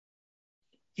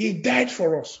 He died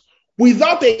for us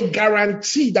without a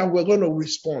guarantee that we're going to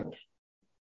respond.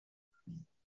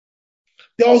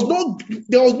 There was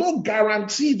no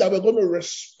guarantee that we're going to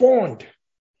respond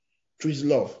to his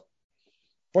love.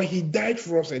 But he died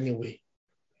for us anyway.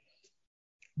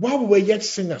 While we were yet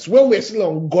sinners, when we were still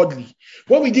ungodly,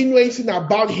 when we didn't know anything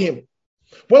about him,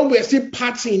 when we were still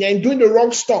partying and doing the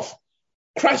wrong stuff,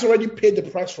 Christ already paid the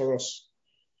price for us.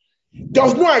 There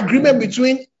was no agreement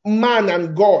between man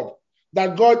and God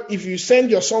that God, if you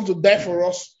send your son to die for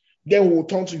us, then we will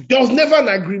turn to you. There was never an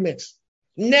agreement.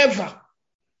 Never.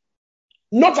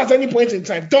 Not at any point in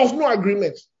time. There was no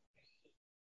agreement.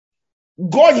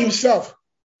 God himself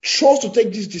chose to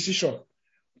take this decision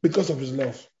because of his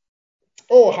love.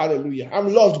 Oh, hallelujah.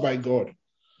 I'm loved by God.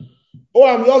 Oh,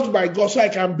 I'm loved by God so I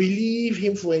can believe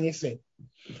him for anything.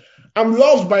 I'm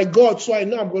loved by God so I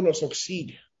know I'm going to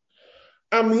succeed.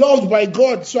 I'm loved by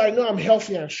God so I know I'm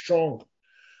healthy and strong.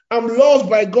 I'm loved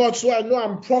by God so I know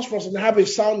I'm prosperous and have a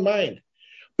sound mind.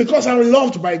 Because I'm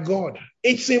loved by God.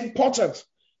 It's important.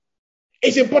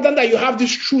 It's important that you have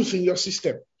this truth in your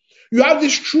system. You have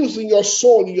this truth in your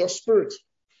soul, in your spirit.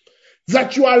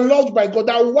 That you are loved by God.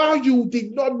 That while you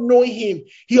did not know him,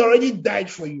 he already died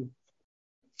for you.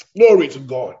 Glory to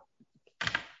God.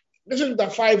 Listen to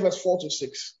that 5 verse 4 to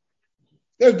 6.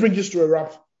 Let's bring this to a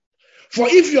wrap. For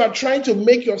if you are trying to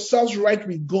make yourselves right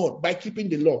with God by keeping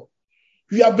the law,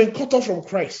 you have been cut off from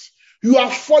Christ. You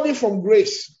are falling from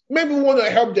grace. Maybe want to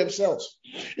help themselves.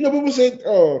 You know, people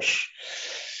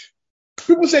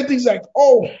say things like,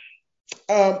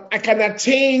 I can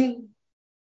attain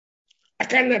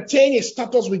a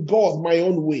status with God my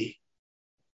own way.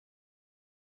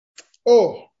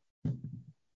 Oh,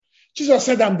 Jesus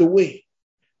said, I'm the way.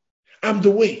 I'm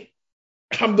the way.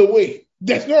 I'm the way.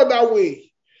 There's no other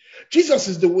way. Jesus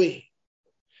is the way.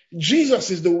 Jesus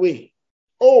is the way.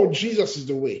 Oh, Jesus is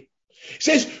the way. It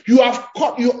says you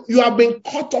have been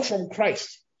cut off from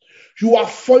Christ. You are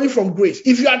falling from grace.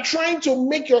 If you are trying to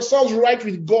make yourselves right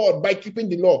with God by keeping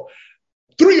the law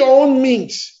through your own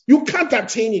means, you can't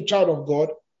attain a child of God.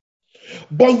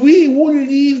 But we who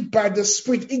live by the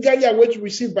Spirit eagerly await to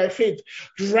receive by faith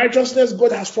the righteousness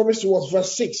God has promised to us.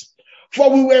 Verse 6. For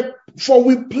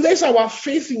we place our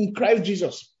faith in Christ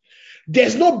Jesus.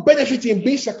 There's no benefit in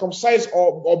being circumcised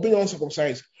or being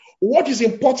uncircumcised. What is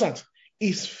important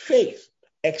is faith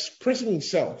expressing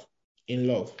itself in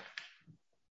love.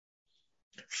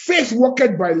 Faith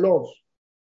worketh by love.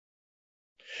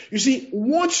 You see,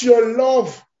 once your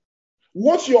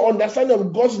understanding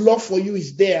of God's love for you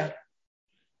is there,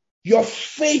 your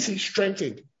faith is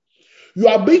strengthened. You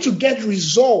are able to get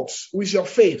results with your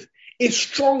faith. It's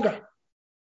stronger.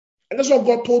 And that's what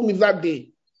God told me that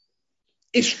day.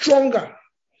 It's stronger.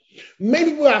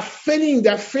 Many people are failing in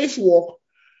their faith walk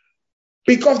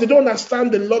because they don't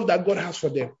understand the love that God has for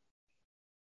them.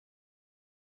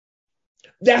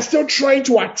 They are still trying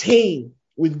to attain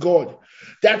with God.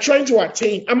 They are trying to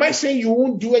attain. Am I saying you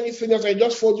won't do anything else and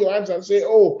just fold your hands and say,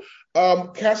 Sarah,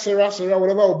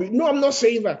 whatever it will be? No, I'm not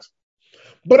saying that.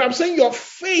 But I'm saying your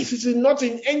faith is not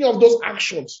in any of those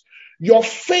actions. Your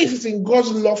faith is in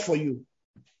God's love for you.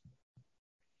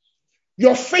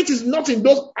 Your faith is not in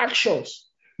those actions.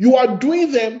 You are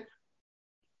doing them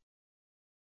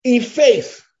in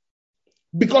faith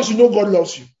because you know God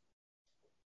loves you.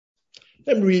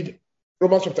 Let me read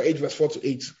Romans chapter 8, verse 4 to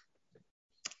 8.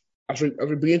 As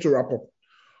we begin to wrap up.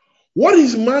 What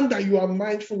is man that you are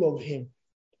mindful of him?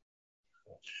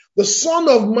 The Son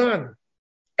of Man,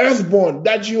 earthborn,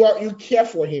 that you care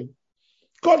for him.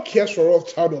 God cares for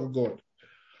us, child of God.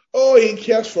 Oh, he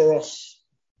cares for us.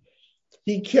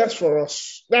 He cares for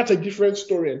us. That's a different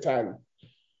story entirely.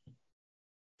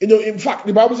 In fact,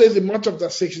 the Bible says in Matthew chapter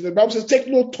 6, the Bible says, take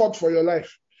no thought for your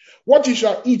life. What you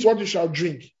shall eat, what you shall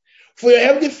drink. For your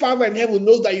heavenly Father in heaven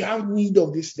knows that you have need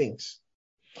of these things.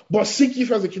 But seek ye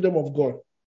first the kingdom of God.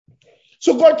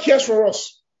 So God cares for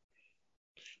us.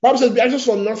 The Bible says, be anxious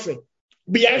for nothing.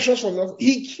 Be anxious for nothing.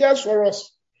 He cares for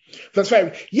us. Verse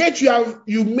 5. Yet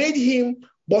you made him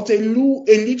but a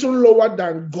little lower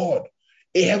than God,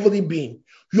 a heavenly being.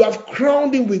 You have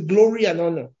crowned him with glory and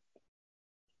honor.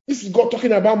 This is God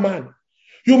talking about man.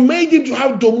 You made him to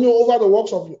have dominion over the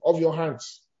works of your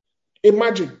hands.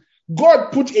 Imagine.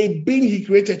 God put a being he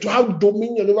created to have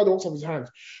dominion over the works of his hands.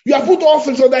 You have put all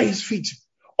things under his feet.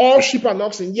 All sheep and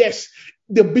oxen, yes,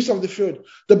 the beasts of the field,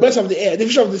 the birds of the air, the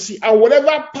fish of the sea, and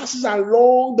whatever passes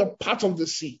along the path of the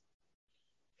sea.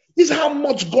 This is how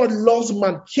much God loves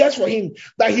man, cares for him,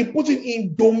 that he put him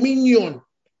in dominion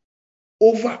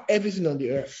over everything on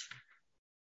the earth.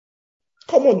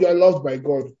 Come on, you are loved by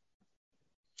God.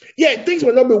 Yeah, things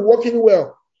may not be working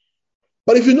well.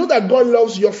 But if you know that God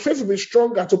loves you, your faith will be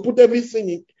stronger to put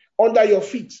everything under your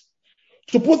feet,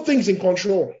 to put things in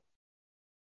control,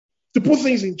 to put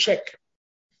things in check.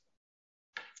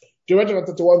 Jeremiah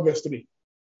 31 verse 3.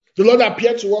 The Lord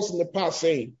appeared to us in the past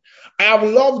saying, I have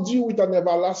loved you with an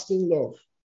everlasting love.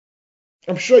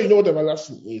 I'm sure you know what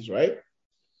everlasting is, right?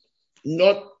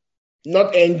 Not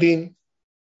ending,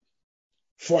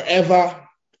 forever,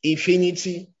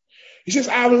 infinity. He says,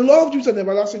 I have loved you with an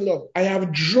everlasting love. I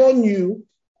have drawn you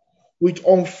with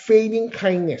unfailing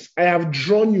kindness. I have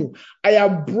drawn you. I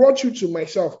have brought you to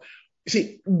myself.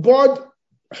 See, God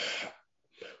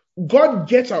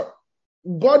gets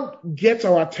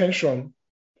our attention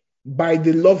by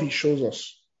the love he shows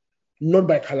us, not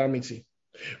by calamity.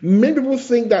 Many people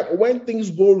think that when things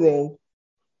go wrong,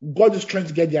 God is trying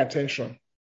to get their attention.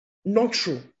 Not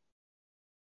true.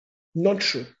 Not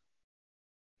true.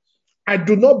 I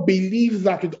do not believe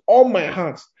that with all my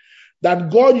heart, that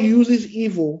God uses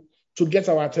evil to get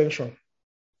our attention.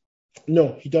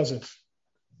 No, he doesn't.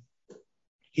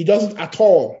 He doesn't at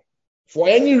all. For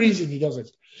any reason, he doesn't.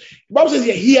 The Bible says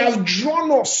here, he has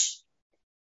drawn us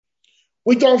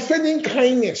with unfailing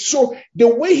kindness. So the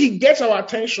way he gets our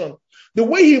attention, the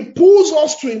way he pulls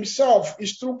us to himself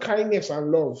is through kindness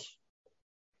and love.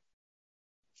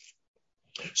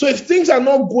 So if things are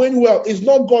not going well, it's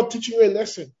not God teaching you a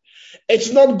lesson.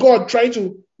 It's not God trying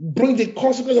to bring the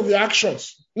consequence of your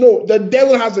actions. No, the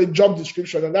devil has a job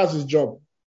description, and that's his job.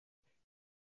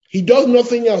 He does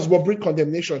nothing else but bring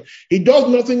condemnation. He does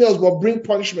nothing else but bring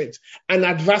punishment and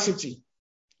adversity.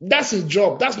 That's his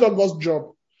job. That's not God's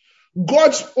job.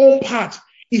 God's own part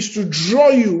is to draw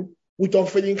you with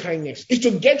unfailing kindness. It's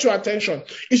to get your attention.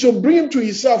 It's to bring him to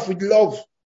himself with love.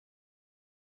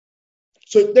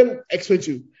 So let me explain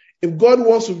to you. If God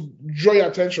wants to draw your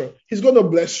attention, he's going to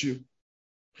bless you.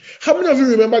 How many of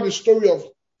you remember the story of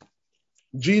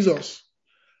Jesus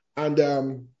and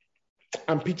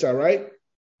Peter, right?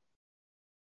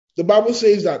 The Bible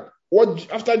says that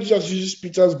after Jesus uses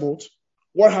Peter's boat,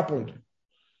 what happened?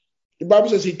 The Bible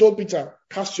says he told Peter,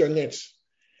 cast your nets.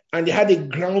 And they had a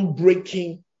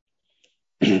groundbreaking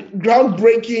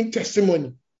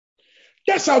testimony.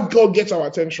 That's how God gets our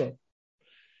attention.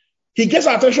 He gets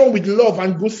our attention with love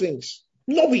and good things,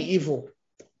 not with evil.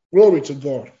 Glory to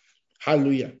God.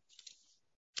 Hallelujah.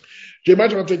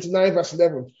 Jeremiah 29, verse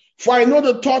 11. For I know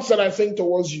the thoughts that I think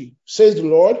towards you, says the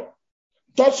Lord,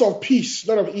 thoughts of peace,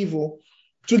 not of evil,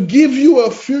 to give you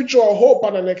a future, hope,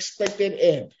 and an expected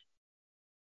end.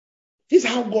 This is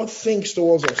how God thinks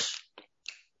towards us.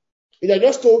 And I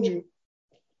just told you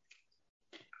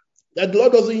that the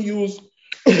Lord doesn't use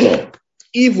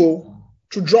evil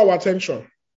to draw our attention.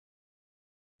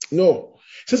 No.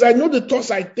 He says, I know the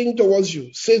thoughts I think towards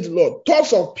you, says the Lord,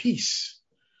 thoughts of peace.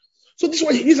 So this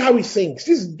is how he thinks.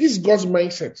 This is God's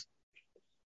mindset.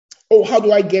 Oh, how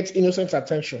do I get innocent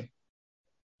attention?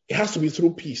 It has to be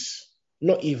through peace,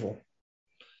 not evil.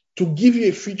 To give you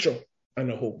a future and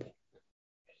a hope.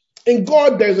 In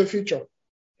God, there is a future.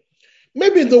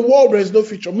 Maybe in the world, there is no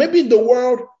future. Maybe in the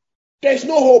world, there is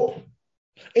no hope.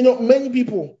 Many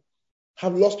people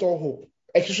have lost all hope,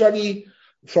 especially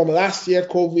from last year,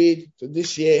 COVID, to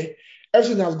this year.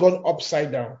 Everything has gone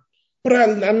upside down. But I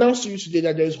announce to you today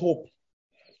that there is hope.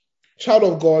 Child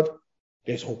of God,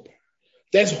 there's hope.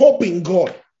 There's hope in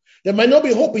God. There might not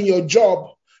be hope in your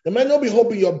job. There might not be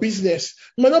hope in your business.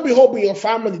 There might not be hope in your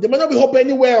family. There might not be hope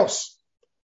anywhere else.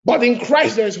 But in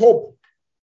Christ, there is hope.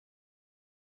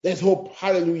 There's hope.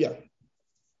 Hallelujah.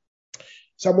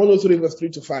 Psalm 103, verse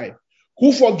 3-5.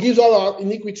 Who forgives all our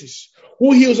iniquities?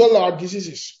 Who heals all our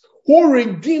diseases? Who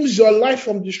redeems your life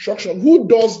from destruction? Who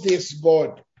does this?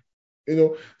 God.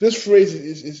 This phrase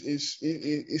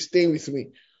is staying with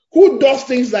me. Who does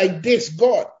things like this?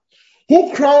 God.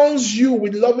 Who crowns you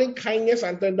with loving kindness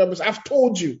and tenderness? I've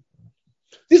told you.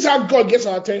 This is how God gets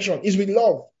our attention, is with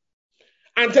love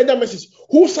and tender mercies.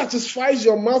 Who satisfies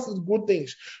your mouth with good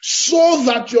things so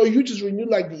that your youth is renewed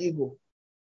like the eagle?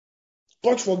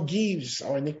 God forgives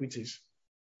our iniquities.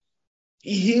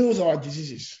 He heals our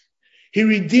diseases. He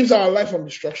redeems our life from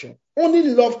destruction. Only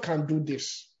love can do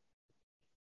this.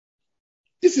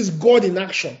 This is God in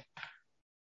action.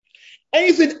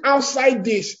 Anything outside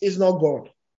this is not God.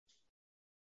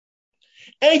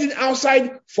 Anything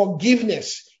outside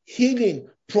forgiveness, healing,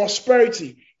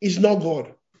 prosperity is not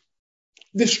God.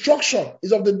 Destruction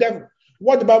is of the devil.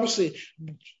 What the Bible says,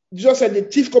 Jesus said the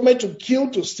thief cometh to kill,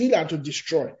 to steal, and to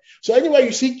destroy. So anywhere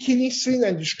you see killing, sin,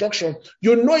 and destruction,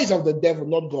 you know it's of the devil,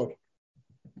 not God.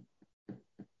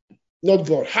 Not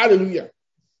God. Hallelujah.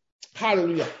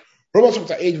 Hallelujah. Romans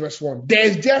chapter 8, verse 1. There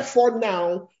is therefore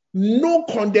now no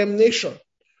condemnation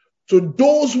to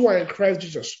those who are in Christ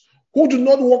Jesus, who do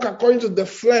not walk according to the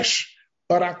flesh,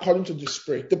 but according to the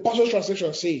Spirit. The Passion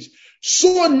Translation says,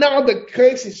 so now the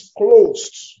case is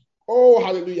closed. Oh,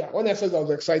 hallelujah. When I said I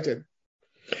was excited.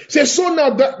 It says, so now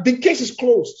the case is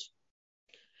closed.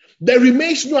 There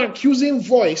remains no accusing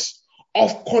voice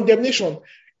of condemnation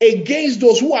against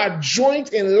those who are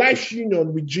joined in life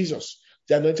union with Jesus,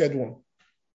 the Anointed One.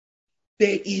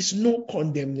 There is no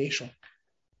condemnation.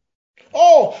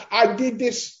 Oh, I did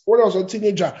this when I was a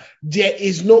teenager. There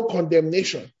is no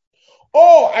condemnation.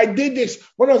 Oh, I did this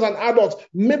when I was an adult.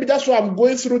 Maybe that's why I'm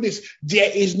going through this. There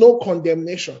is no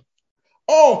condemnation.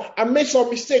 Oh, I made some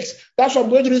mistakes. That's why I'm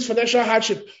going through this financial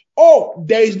hardship. Oh,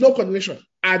 there is no condemnation.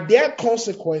 Are there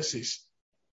consequences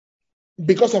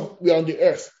because of we are on the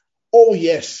earth? Oh,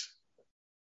 yes.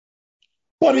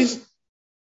 But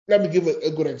let me give a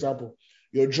good example.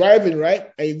 You're driving, right?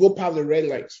 And you go past the red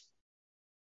light.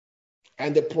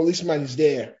 And the policeman is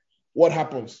there. What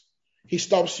happens? He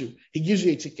stops you. He gives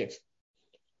you a ticket.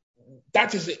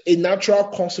 That is a natural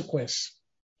consequence.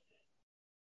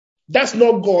 That's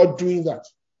not God doing that.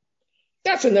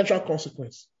 That's a natural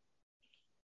consequence.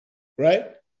 Right?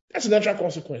 That's a natural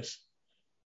consequence.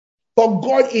 But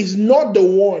God is not the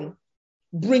one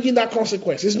bringing that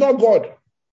consequence. It's not God.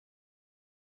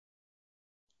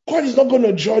 God is not going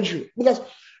to judge you. Because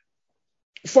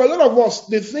for a lot of us,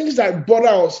 the things that bother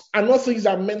us are not things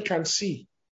that men can see.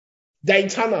 They're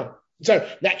internal. They're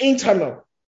internal.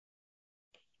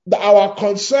 Our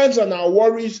concerns and our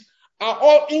worries are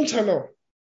all internal.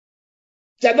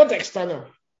 They're not external.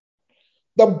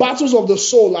 The battles of the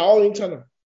soul are all internal.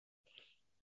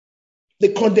 The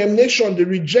condemnation, the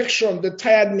rejection, the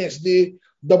tiredness, the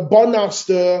burnouts,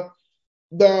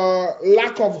 the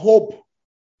lack of hope,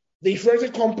 the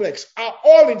inferiority complex are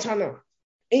all internal.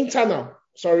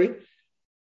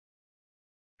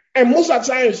 And most of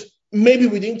the times, maybe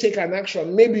we didn't take an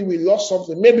action. Maybe we lost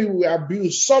something. Maybe we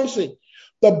abused something.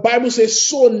 The Bible says,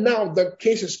 so now the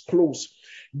case is closed.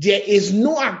 There is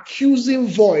no accusing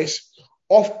voice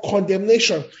of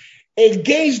condemnation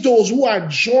against those who are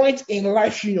joined in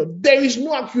life union. There is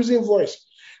no accusing voice.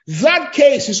 That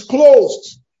case is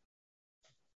closed.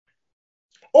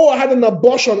 Oh, I had an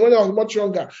abortion when I was much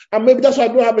younger, and maybe that's why I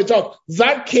don't have a child.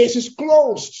 That case is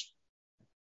closed.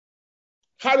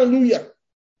 Hallelujah.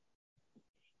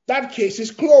 That case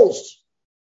is closed.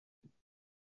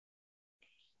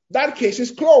 That case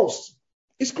is closed.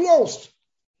 It's closed.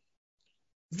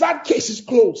 That case is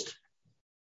closed.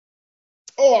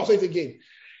 Oh, I'll say it again.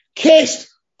 Case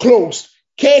closed.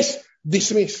 Case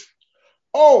dismissed.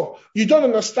 Oh, you don't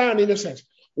understand, innocent.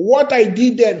 What I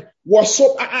did then was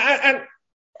so...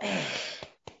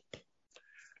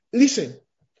 Listen,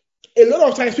 a lot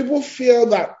of times people feel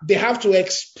that they have to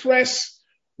express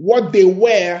what they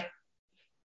were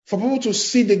for people to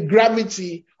see the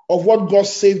gravity of what God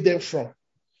saved them from.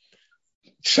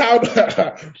 Child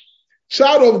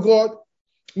of God,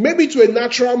 maybe to a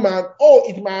natural man, oh,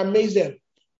 it might amaze them.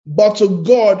 But to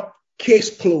God,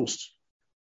 case closed.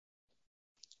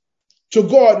 To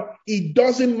God, it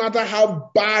doesn't matter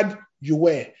how bad you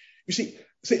were. You see,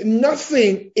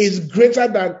 nothing is greater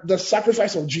than the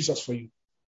sacrifice of Jesus for you.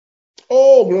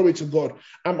 Oh, glory to God.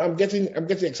 I'm getting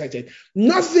excited.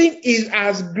 Nothing is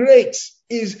as great,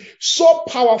 is so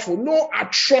powerful, no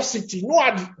atrocity,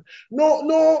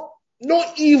 no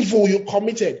evil you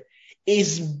committed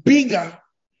is bigger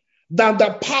than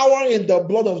the power in the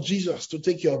blood of Jesus to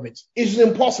take care of it. It's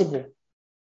impossible.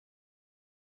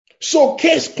 So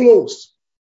case closed.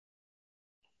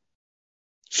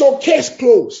 So case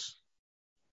closed.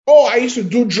 Oh, I used to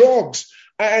do drugs,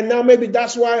 and now maybe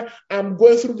that's why I'm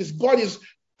going through this. God is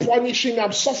punishing,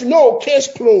 I'm suffering. No,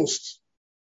 case closed.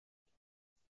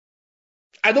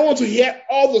 I don't want to hear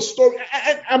all the story.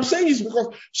 I'm saying this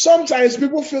because sometimes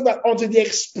people feel that until they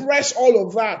express all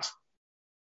of that,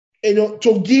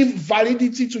 to give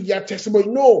validity to their testimony.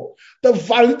 No, the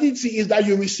validity is that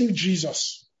you receive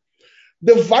Jesus.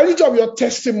 The validity of your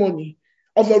testimony,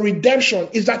 of your redemption,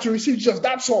 is that you receive Jesus.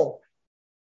 That's all.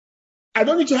 I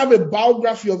don't need to have a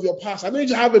biography of your past. I don't need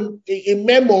to have a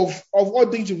memo of all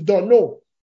things you've done. No.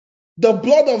 The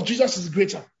blood of Jesus is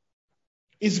greater.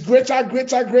 It's greater,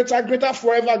 greater, greater, greater,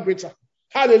 forever greater.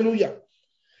 Hallelujah.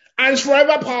 And it's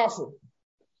forever powerful.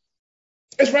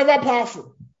 It's forever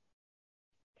powerful.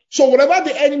 So whatever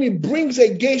the enemy brings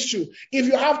against you, if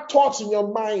you have thoughts in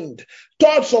your mind,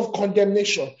 thoughts of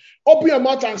condemnation, open your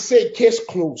mouth and say, case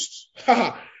closed.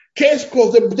 Case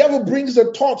closed. The devil brings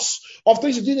the thoughts of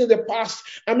things you did in the past,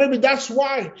 and maybe that's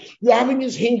why you're having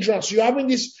this hindrance, you're having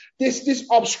this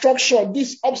obstruction,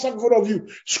 this obstacle in front of you.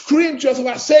 Scream to yourself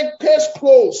and say, case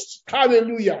closed.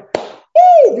 Hallelujah.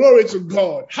 Oh, glory to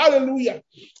God. Hallelujah.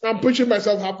 I'm preaching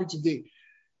myself happy today.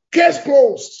 Case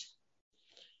closed.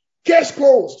 Case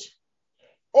closed.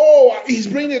 Oh, he's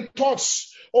bringing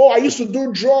thoughts. Oh, I used to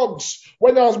do drugs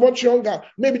when I was much younger.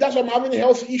 Maybe that's why I'm having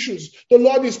health issues. The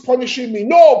Lord is punishing me.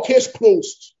 No, case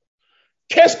closed.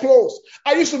 Case closed.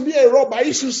 I used to be a robber. I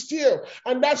used to steal.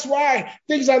 And that's why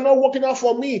things are not working out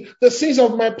for me. The sins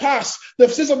of my past, the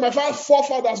sins of my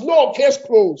forefathers. No, case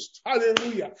closed.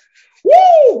 Hallelujah.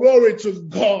 Woo! Glory to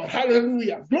God.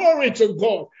 Hallelujah. Glory to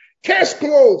God. Case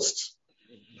closed.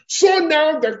 So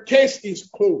now the case is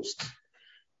closed.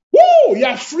 Woo! You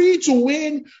are free to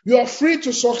win. You are free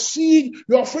to succeed.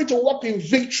 You are free to walk in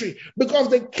victory because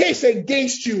the case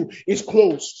against you is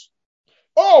closed.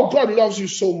 Oh, God loves you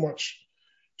so much.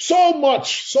 So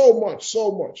much, so much,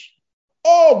 so much.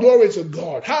 Oh, glory to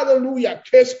God. Hallelujah.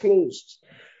 Case closed.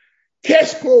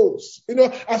 Case closed.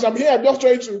 As I'm here, I'm just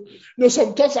trying to,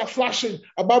 some thoughts are flashing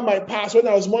about my past when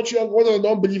I was much younger, when I was an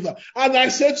unbeliever. And I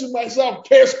said to myself,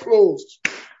 case closed.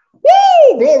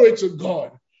 Woo! Glory to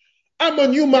God. I'm a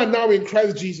new man now in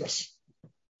Christ Jesus.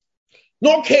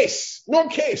 No case. No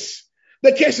case.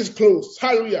 The case is closed.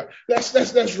 Hallelujah. Let's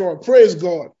run. Praise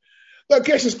God. The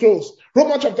case is closed.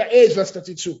 Romans chapter 8, verse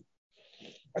 32.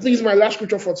 I think it's my last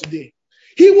scripture for today.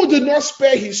 He who did not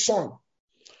spare his son,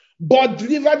 but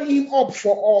delivered him up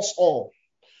for us all.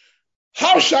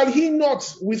 How shall he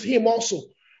not with him also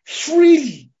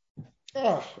freely,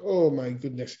 oh my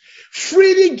goodness,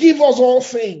 freely give us all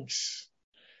things?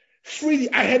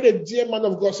 Freely. I had a dear man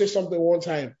of God say something one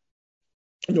time,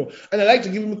 and I like to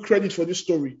give him credit for this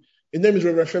story. His name is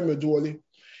Reverend Femi Oduwole.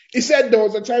 He said there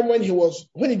was a time when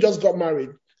he just got married,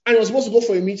 and he was supposed to go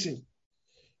for a meeting,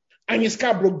 and his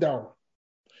car broke down.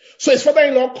 So his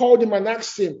father-in-law called him and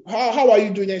asked him, how are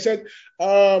you doing? And he said,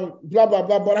 blah, blah,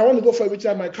 blah, but I want to go for a meeting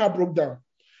and my car broke down.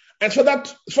 And so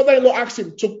that father-in-law asked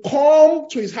him to come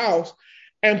to his house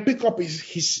and pick up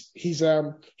his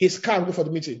car and go for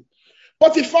the meeting.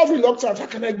 But he felt reluctant. How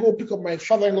can I go pick up my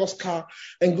father-in-law's car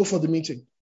and go for the meeting?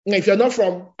 Now, if you're not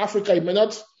from Africa, you may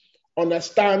not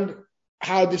understand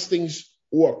how these things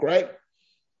work, right?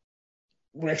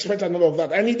 We expect none of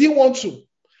that. And he didn't want to.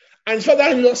 And his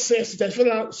father-in-law says,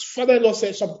 father-in-law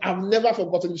said something. I've never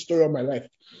forgotten the story of my life.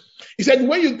 He said,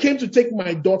 when you came to take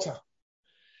my daughter,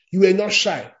 you were not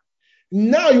shy.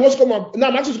 Now I'm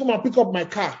actually come and pick up my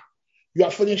car. You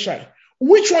are feeling shy.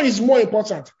 Which one is more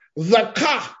important? The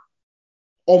car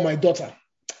or my daughter?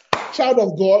 Child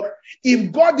of God,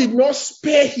 if God did not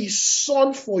spare his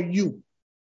son for you,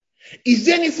 is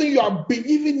there anything you are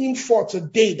believing him for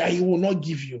today that he will not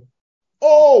give you?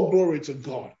 Oh, glory to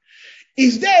God.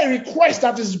 Is there a request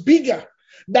that is bigger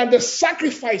than the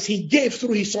sacrifice he gave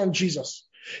through his son Jesus?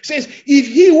 It says, if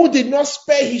he who did not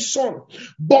spare his son,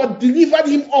 but delivered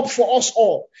him up for us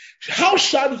all, how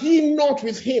shall he not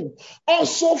with him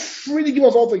also freely give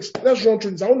us all things? Let's run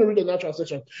through this. I want to read the natural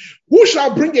section. Who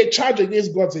shall bring a charge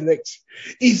against God's elect?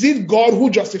 Is it God who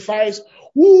justifies?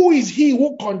 Who is he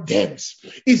who condemns?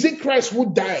 Is it Christ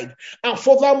who died and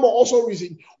furthermore also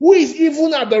risen? Who is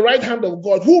even at the right hand of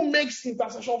God? Who makes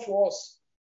intercession for us?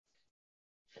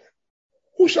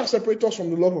 Who shall separate us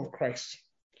from the love of Christ?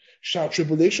 Shall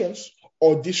tribulations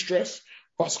or distress,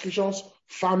 persecutions,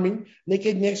 famine,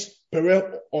 nakedness,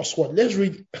 peril, or sword? Let's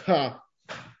read.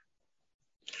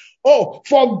 Oh,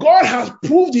 for God has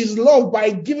proved his love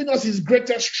by giving us his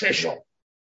greatest treasure.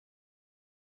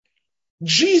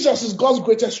 Jesus is God's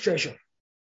greatest treasure.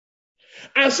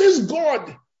 And since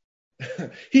God,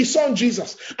 his son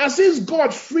Jesus, and since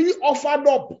God freely offered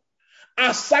up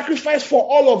as sacrifice for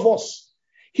all of us,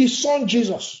 his son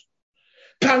Jesus,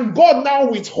 can God now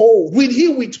withhold? Will he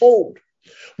withhold?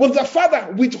 Will the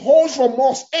Father withhold from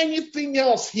us anything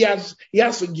else he has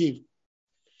to give?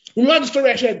 Remember the story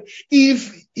I shared?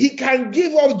 If he can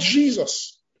give up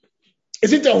Jesus,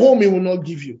 is it a home he will not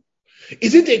give you?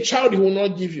 Is it a child he will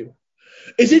not give you?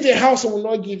 Is it a house he will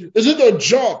not give you? Is it a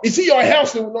job? Is it your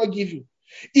health he will not give you?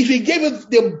 If he gave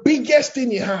it the biggest thing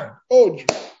he had, oh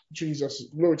Jesus,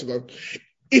 glory to God.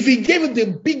 If he gave it the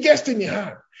biggest thing he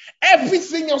had,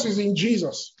 everything else is in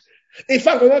Jesus. In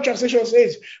fact, another translation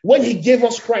says, when he gave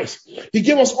us Christ, he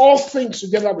gave us all things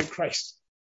together with Christ.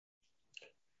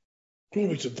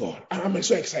 Glory to God. I'm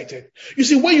so excited. You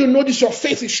see, when you notice your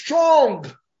faith is strong,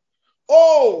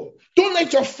 oh, don't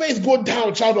let your faith go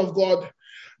down, child of God.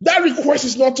 That request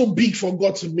is not too big for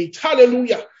God to meet.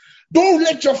 Hallelujah. Don't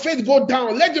let your faith go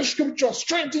down. Let the scripture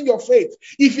strengthen your faith.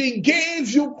 If he gave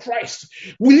you Christ,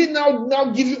 will he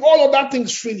now give you all of that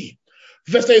things freely?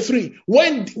 Verse 33,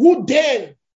 who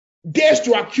then dares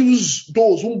to accuse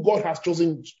those whom God has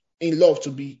chosen in love to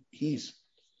be his?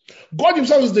 God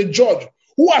himself is the judge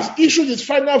who has issued his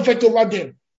final verdict over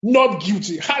them. Not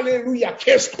guilty. Hallelujah.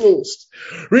 Case closed.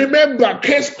 Remember,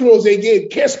 case closed again.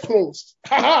 Case closed.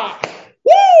 Ha ha.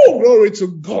 Woo! Glory to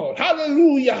God.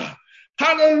 Hallelujah.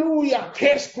 Hallelujah.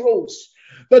 Case closed.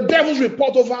 The devil's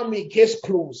report over me, case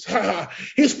closed.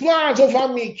 His plans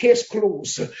over me, case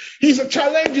closed. His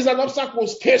challenges and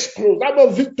obstacles, case closed. I'm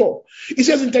a victor. He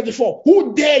says in 34,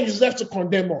 who there is left to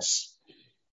condemn us?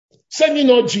 Sending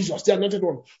not Jesus, the anointed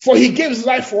one. For he gave his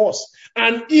life for us.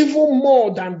 And even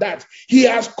more than that, he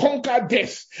has conquered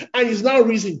death and is now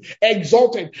risen,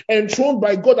 exalted, enthroned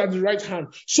by God at the right hand.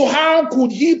 So how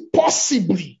could he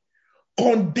possibly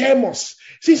condemn us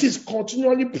since he's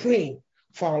continually praying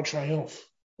for our triumph?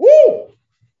 Woo!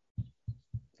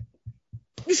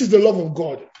 This is the love of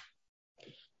God.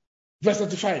 Verse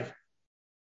 35.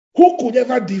 Who could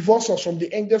ever divorce us from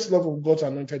the endless love of God's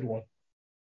anointed one?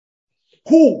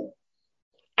 Who?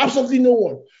 Absolutely no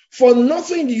one. For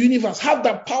nothing in the universe has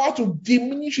the power to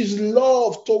diminish his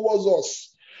love towards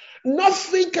us.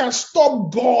 Nothing can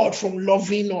stop God from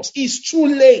loving us. It's too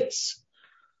late.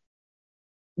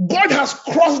 God has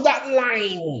crossed that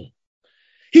line.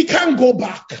 He can't go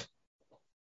back.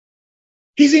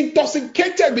 He's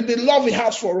intoxicated with the love he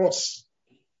has for us.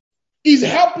 He's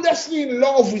helplessly in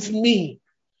love with me.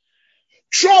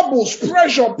 Troubles,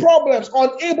 pressure, problems,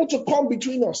 unable to come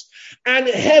between us and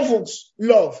heaven's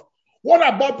love. What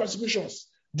about persecutions,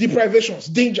 deprivations,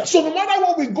 danger? So no matter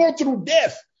what we go through,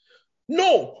 death,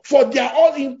 no, for they are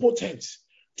all impotent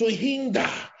to hinder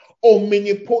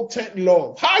omnipotent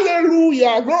love.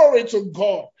 Hallelujah, glory to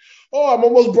God. Oh, I'm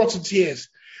almost brought to tears.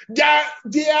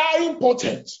 They are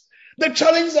impotent. The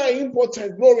challenges are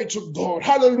impotent. Glory to God.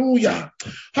 Hallelujah.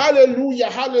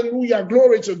 Hallelujah. Hallelujah.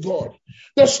 Glory to God.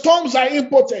 The storms are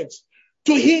impotent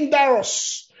to hinder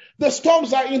us. The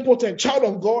storms are impotent, child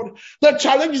of God. The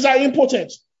challenges are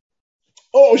impotent.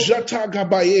 Oh, jata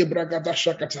gabaye bragada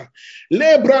shakata.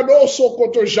 Le brado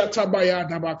sokoto jata baya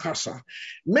dabakasa.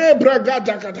 Me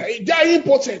bragada gada. They are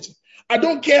impotent. I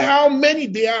don't care how many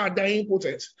they are, they're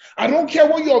impotent. I don't care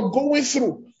what you're going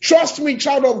through. Trust me,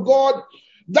 child of God.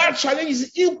 That challenge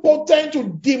is impotent to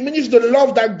diminish the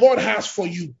love that God has for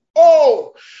you.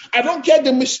 Oh, I don't care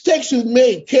the mistakes you've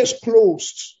made. Case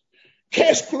closed.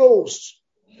 Case closed.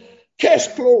 Case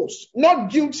closed.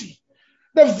 Not guilty.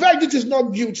 The verdict is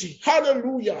not guilty.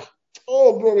 Hallelujah.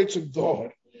 Oh, glory to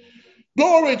God.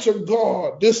 Glory to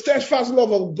God. The steadfast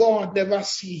love of God never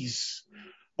ceases.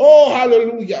 Oh,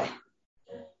 hallelujah.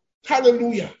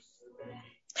 Hallelujah.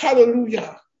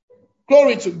 Hallelujah.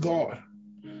 Glory to God.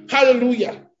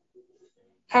 Hallelujah.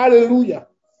 Hallelujah.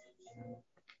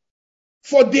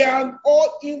 For they are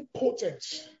all impotent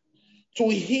to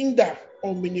hinder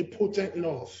omnipotent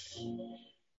love.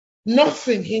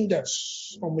 Nothing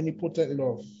hinders omnipotent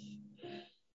love.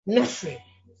 Nothing.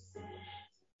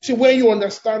 See, when you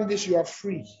understand this, you are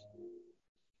free.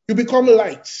 You become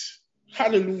light.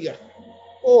 Hallelujah.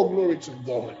 Oh, glory to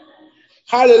God.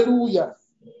 Hallelujah.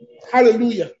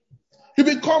 Hallelujah. You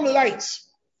become light.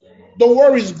 The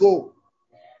worries go.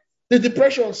 The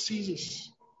depression ceases.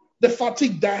 The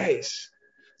fatigue dies.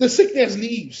 The sickness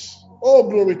leaves. Oh,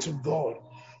 glory to God.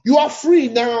 You are free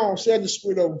now, said the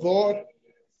Spirit of God.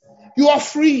 You are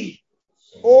free.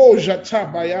 Oh,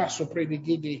 Jatabaya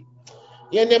Soprenigide.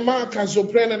 Yenemaka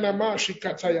Zoprena Namashi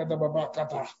Kataya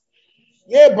Dababakata.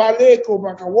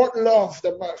 What love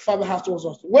the Father has towards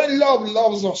us. When love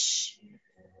loves us,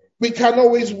 we can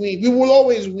always win. We will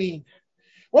always win.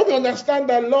 When we understand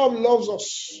that love loves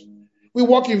us, we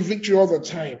walk in victory all the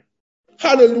time.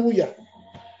 Hallelujah.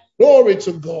 Glory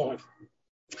to God.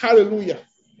 Hallelujah.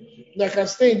 And I can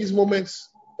stay in these moments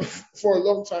for a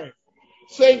long time.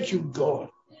 Thank you, God.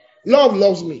 Love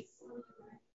loves me.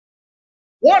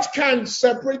 What can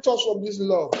separate us from this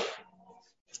love?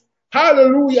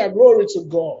 Hallelujah. Glory to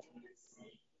God.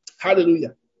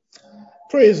 Hallelujah.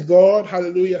 Praise God.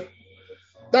 Hallelujah.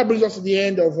 That brings us to the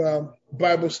end of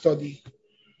Bible study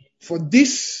for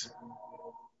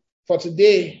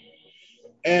today,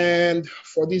 and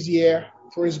for this year.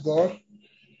 Praise God.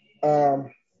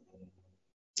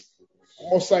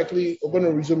 Most likely, we're going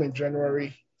to resume in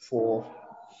January for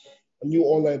a new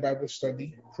online Bible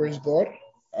study. Praise God.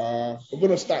 We're going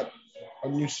to start a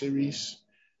new series.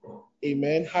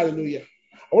 Amen. Hallelujah.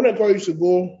 I want to encourage you to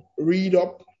go read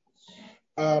up.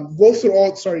 Go through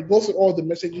all the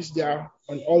messages there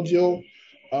on audio,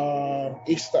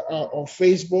 on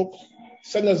Facebook.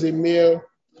 Send us a mail.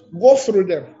 Go through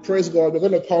them. Praise God. We're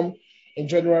going to come in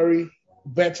January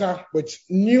better with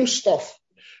new stuff.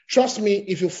 Trust me,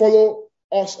 if you follow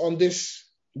us on this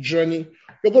journey,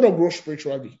 you're going to grow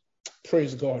spiritually.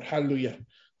 Praise God. Hallelujah.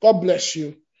 God bless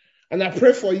you. And I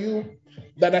pray for you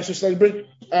that as you celebrate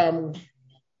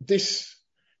this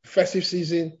festive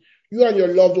season, you and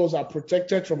your loved ones are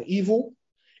protected from evil.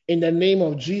 In the name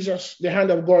of Jesus, the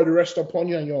hand of God rest upon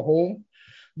you and your home.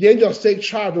 The angels take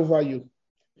charge over you.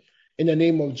 In the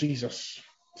name of Jesus.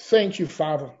 Thank you,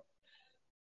 Father.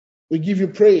 We give you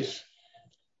praise.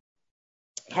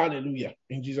 Hallelujah.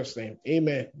 In Jesus' name.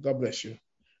 Amen. God bless you.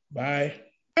 Bye.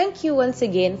 Thank you once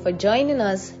again for joining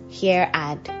us here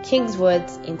at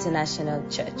Kingswords International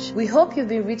Church. We hope you've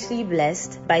been richly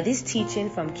blessed by this teaching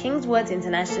from Kingswords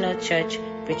International Church,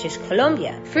 British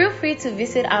Columbia. Feel free to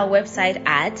visit our website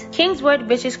at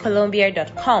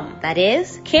kingswordbritishcolumbia.com. That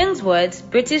is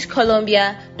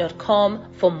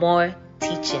kingswordsbritishcolumbia.com for more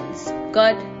teachings.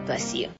 God bless you.